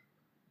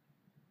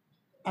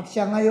 At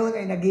siya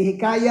ngayon ay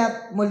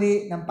naghihikayat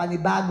muli ng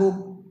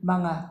panibagong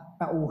mga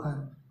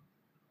tauhan.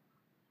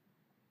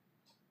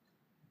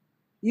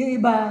 Yung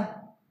iba,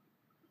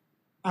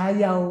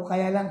 ayaw,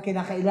 kaya lang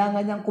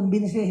kinakailangan niyang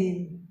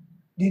kumbinsihin,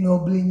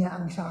 dinoble niya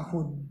ang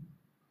sahod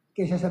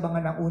kaysa sa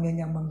mga nauna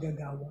niyang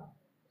manggagawa.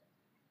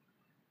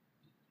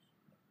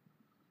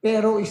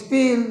 Pero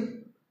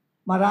still,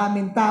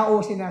 maraming tao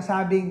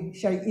sinasabing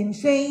siya'y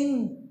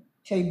insane,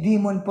 siya'y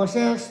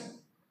demon-possessed.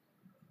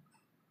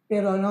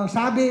 Pero anong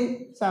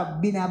sabi sa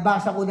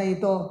binabasa ko na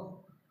ito,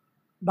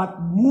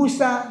 but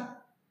Musa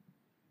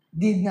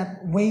did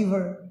not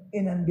waver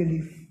in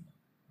unbelief.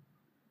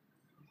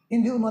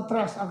 Hindi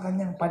umatras ang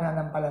kanyang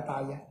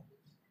pananampalataya.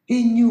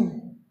 He knew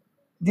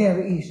there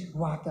is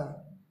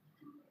water.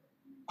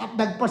 At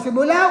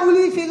nagpasimula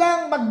uli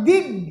silang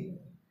magdig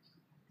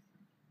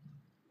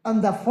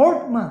on the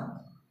 4th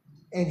month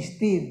and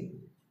still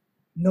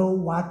no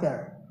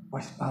water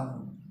was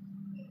found.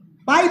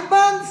 5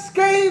 months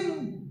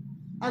came,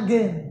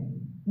 again,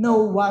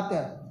 no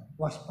water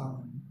was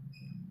found.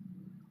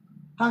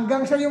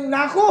 Hanggang sa yung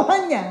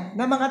nakuha niya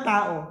ng mga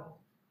tao,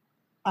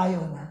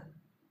 ayaw na.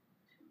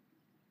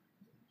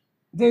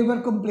 They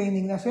were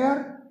complaining na,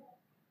 Sir,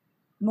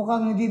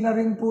 mukhang hindi na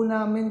rin po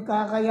namin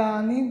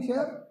kakayanin,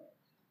 Sir.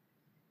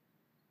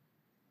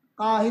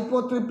 Kahit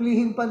po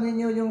triplihin pa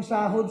ninyo yung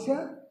sahod,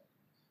 Sir.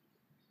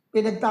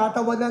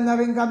 Pinagtatawanan na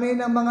rin kami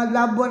ng mga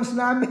loved ones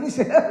namin,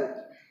 Sir.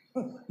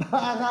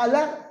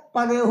 Akala,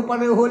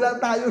 pareho-pareho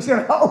lang tayo,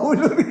 Sir,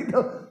 ulo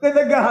rito na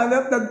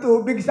naghahanap ng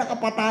tubig sa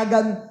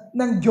kapatagan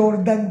ng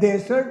Jordan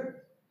Desert.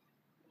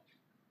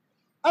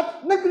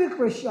 At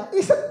nag-request siya.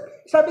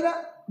 Sabi na,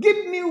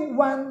 give me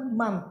 1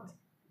 month.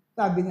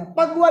 Sabi niya,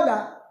 pag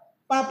wala,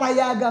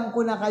 papayagan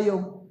ko na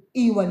kayong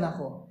iwan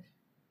ako.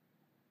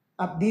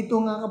 At dito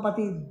nga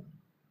kapatid,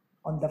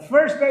 on the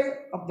first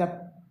day of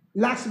that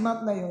last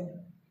month na yun,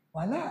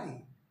 wala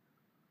eh.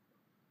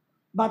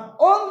 But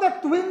on the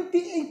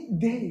 28th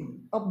day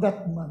of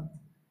that month,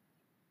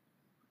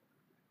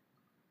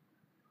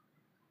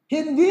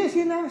 hindi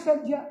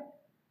sinasadya.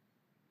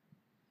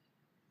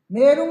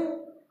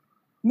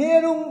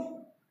 Merong,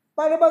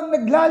 para bang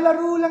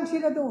naglalaro lang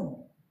sila doon.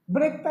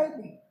 Break time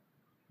eh.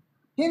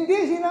 Hindi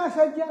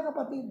sinasadya,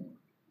 kapatid,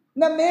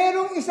 na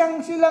merong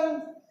isang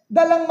silang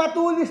dalang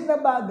matulis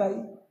na bagay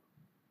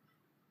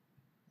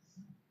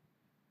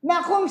na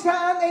kung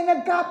saan ay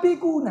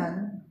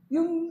nagkapikunan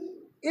yung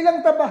ilang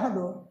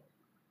trabahador,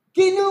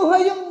 kinuha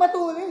yung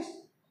matulis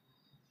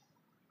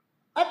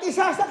at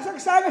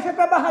isasaksak sana sa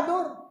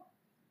trabahador.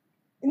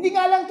 Hindi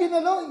nga lang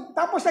tinuloy.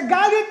 Tapos sa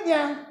galit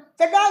niya,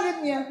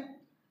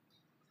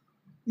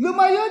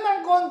 lumayo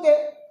ng konti,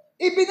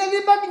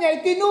 ibinalibag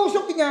niya,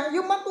 itinusok niya,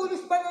 yung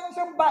matulis ba ng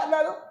isang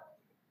lalo?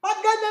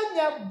 Pag ganun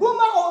niya,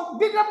 bumaon,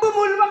 biglang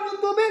bumulwang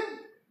yung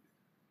tubig.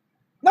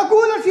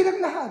 Nagulat silang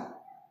lahat.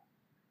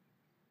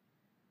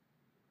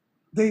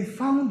 They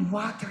found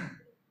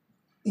water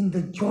in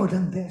the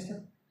Jordan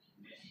Desert.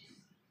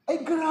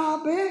 Ay,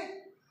 grabe.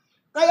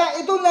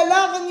 Kaya itong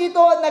lalaking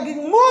ito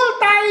naging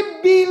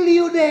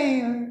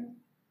multi-billionaire.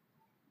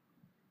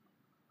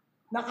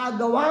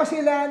 Nakagawa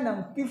sila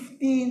ng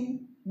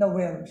 15 na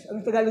wells.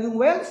 Anong Tagalog ng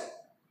wells?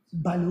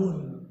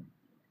 Balloon.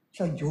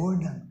 Sa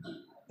Jordan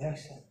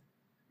Desert.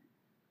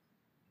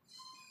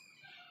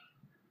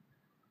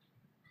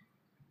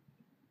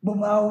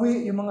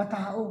 Bumawi yung mga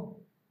tao.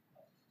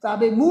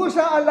 Sabi,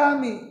 Musa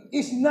Alami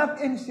is not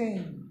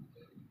insane.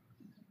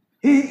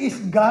 He is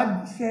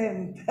God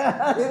sent.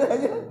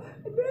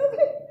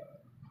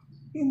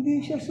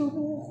 Hindi siya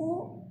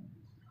sumuko.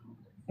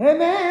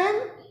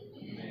 Amen?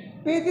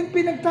 Pwede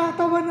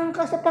pinagtatawanan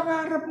ka sa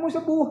pangarap mo sa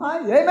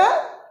buhay. Amen?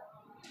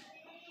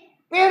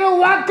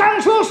 Pero huwag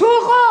kang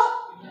susuko.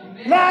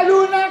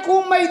 Lalo na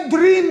kung may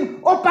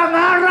dream o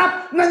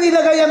pangarap na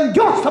nilagay ang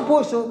Diyos sa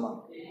puso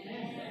mo.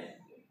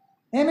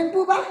 Amen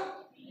po ba?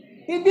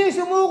 Hindi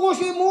sumuko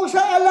si Musa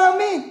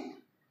Alami.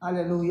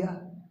 Hallelujah.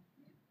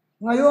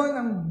 Ngayon,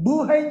 ang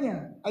buhay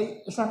niya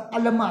ay isang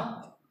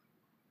alamat.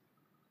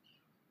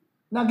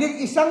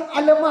 Naging isang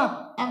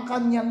alamat ang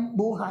kanyang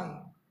buhay.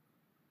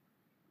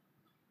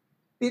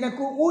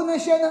 Pinagkukunan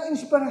siya ng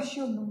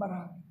inspirasyon ng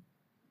marami.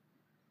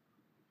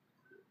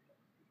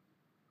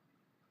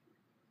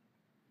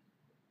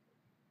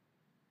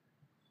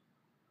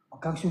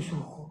 Huwag kang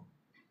susuko.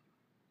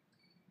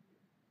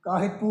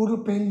 Kahit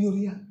puro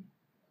failure yan.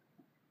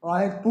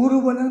 Kahit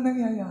puro walang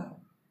nangyayari.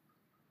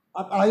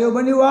 At ayaw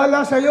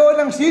maniwala sa iyo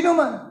ng sino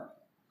man.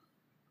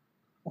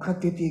 Huwag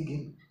kang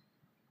titigil.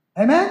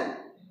 Amen?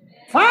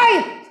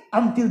 Fight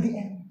until the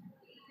end.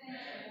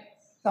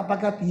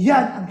 Sapagkat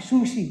yan ang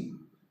susi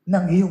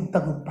ng iyong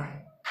tagumpay.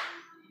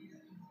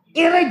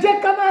 I-reject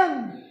ka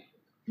man.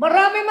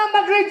 Marami man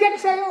mag-reject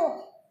sa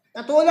iyo.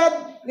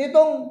 Katulad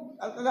nitong,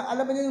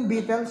 alam mo niyo yung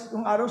Beatles,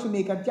 yung araw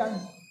sumikat yan.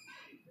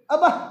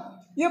 Aba,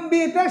 yung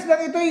Beatles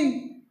nang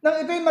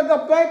ito'y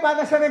mag-apply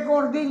para sa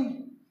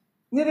recording,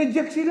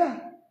 ni-reject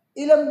sila.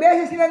 Ilang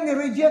beses sila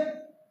ni-reject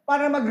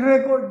para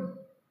mag-record.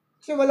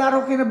 Kasi wala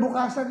raw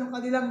kinabukasan ng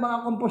kanilang mga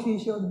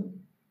composition.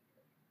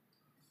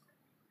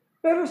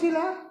 Pero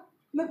sila,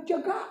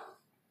 nagtiyaga.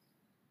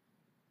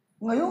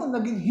 Ngayon,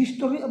 naging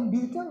history ang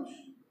Beatles.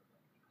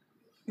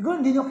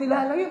 Siguro, hindi nyo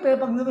kilala yun,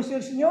 pero pag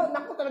na-research nyo,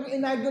 naku, talagang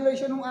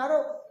inauguration ng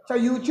araw. Sa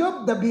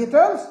YouTube, The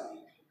Beatles,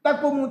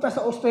 pag pumunta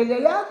sa Australia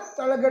yan,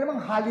 talaga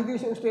namang holiday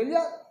sa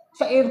Australia.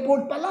 Sa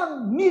airport pa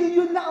lang,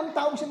 milyon na ang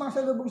tao sa mga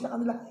salubong sa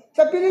kanila.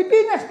 Sa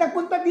Pilipinas,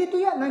 nagpunta dito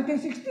yan,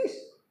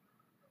 1960s.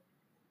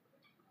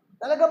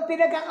 Talagang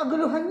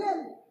pinagkakaguluhan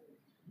yan.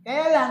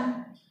 Kaya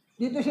lang,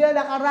 dito sila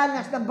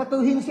nakaranas ng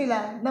batuhin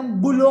sila ng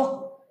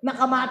bulok na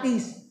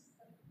kamatis.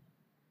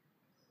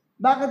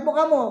 Bakit po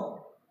kamo?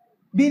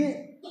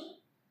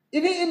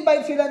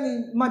 Ini-invite sila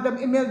ni Madam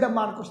Imelda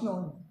Marcos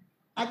noon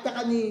at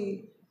saka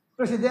ni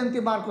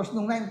Presidente Marcos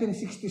noong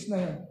 1960s na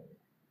yun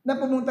na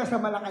pumunta sa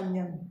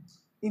Malacanang.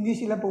 Hindi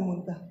sila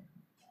pumunta.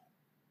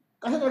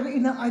 Kasi talagang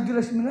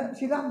ina-address mo na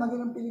sila,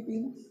 maging ng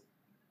Pilipinas.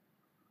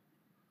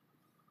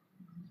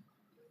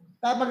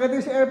 Kaya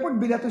pagdating sa airport,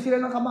 binato sila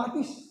ng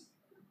kamatis.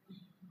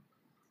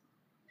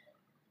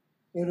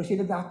 Pero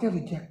sila dati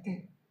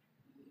rejected.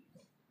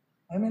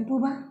 Amen po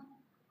ba?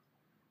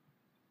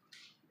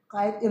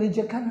 Kahit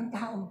i-reject ka ng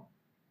tao,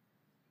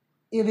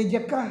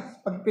 i-reject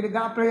ka pag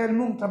pinag-a-applyan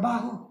mong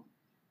trabaho,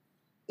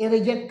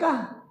 i-reject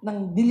ka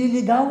ng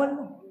dililigawan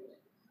mo,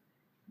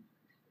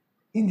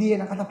 hindi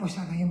yan ang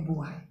katapusan ng iyong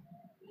buhay.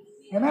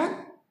 Amen?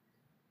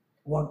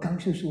 Huwag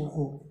kang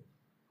susuko.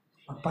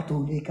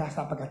 Magpatuloy ka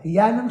sapagkat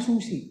yan ang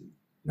susi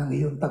ng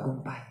iyong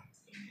tagumpay.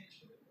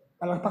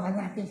 Palakpakan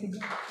natin si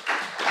Diyos.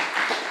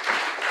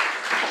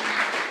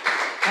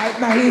 Kahit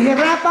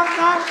nahihirapan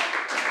ka,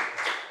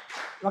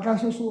 huwag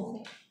kang susuko.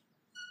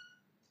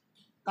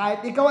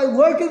 Kahit ikaw ay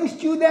working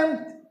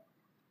student,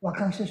 huwag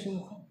kang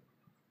susuko.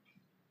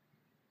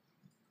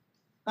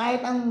 Kahit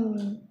ang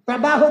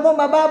trabaho mo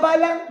mababa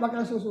lang, huwag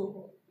kang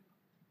susuko.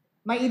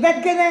 May edad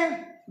ka na,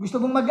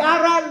 gusto mong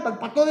mag-aral,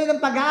 pagpatuloy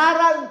ng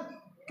pag-aaral,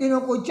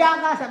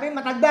 kinukutya ka, sabi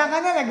matanda ka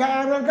na,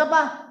 nag-aaral ka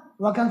pa,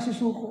 huwag kang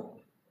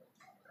susuko.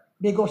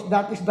 Because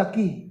that is the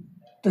key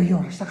to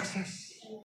your success.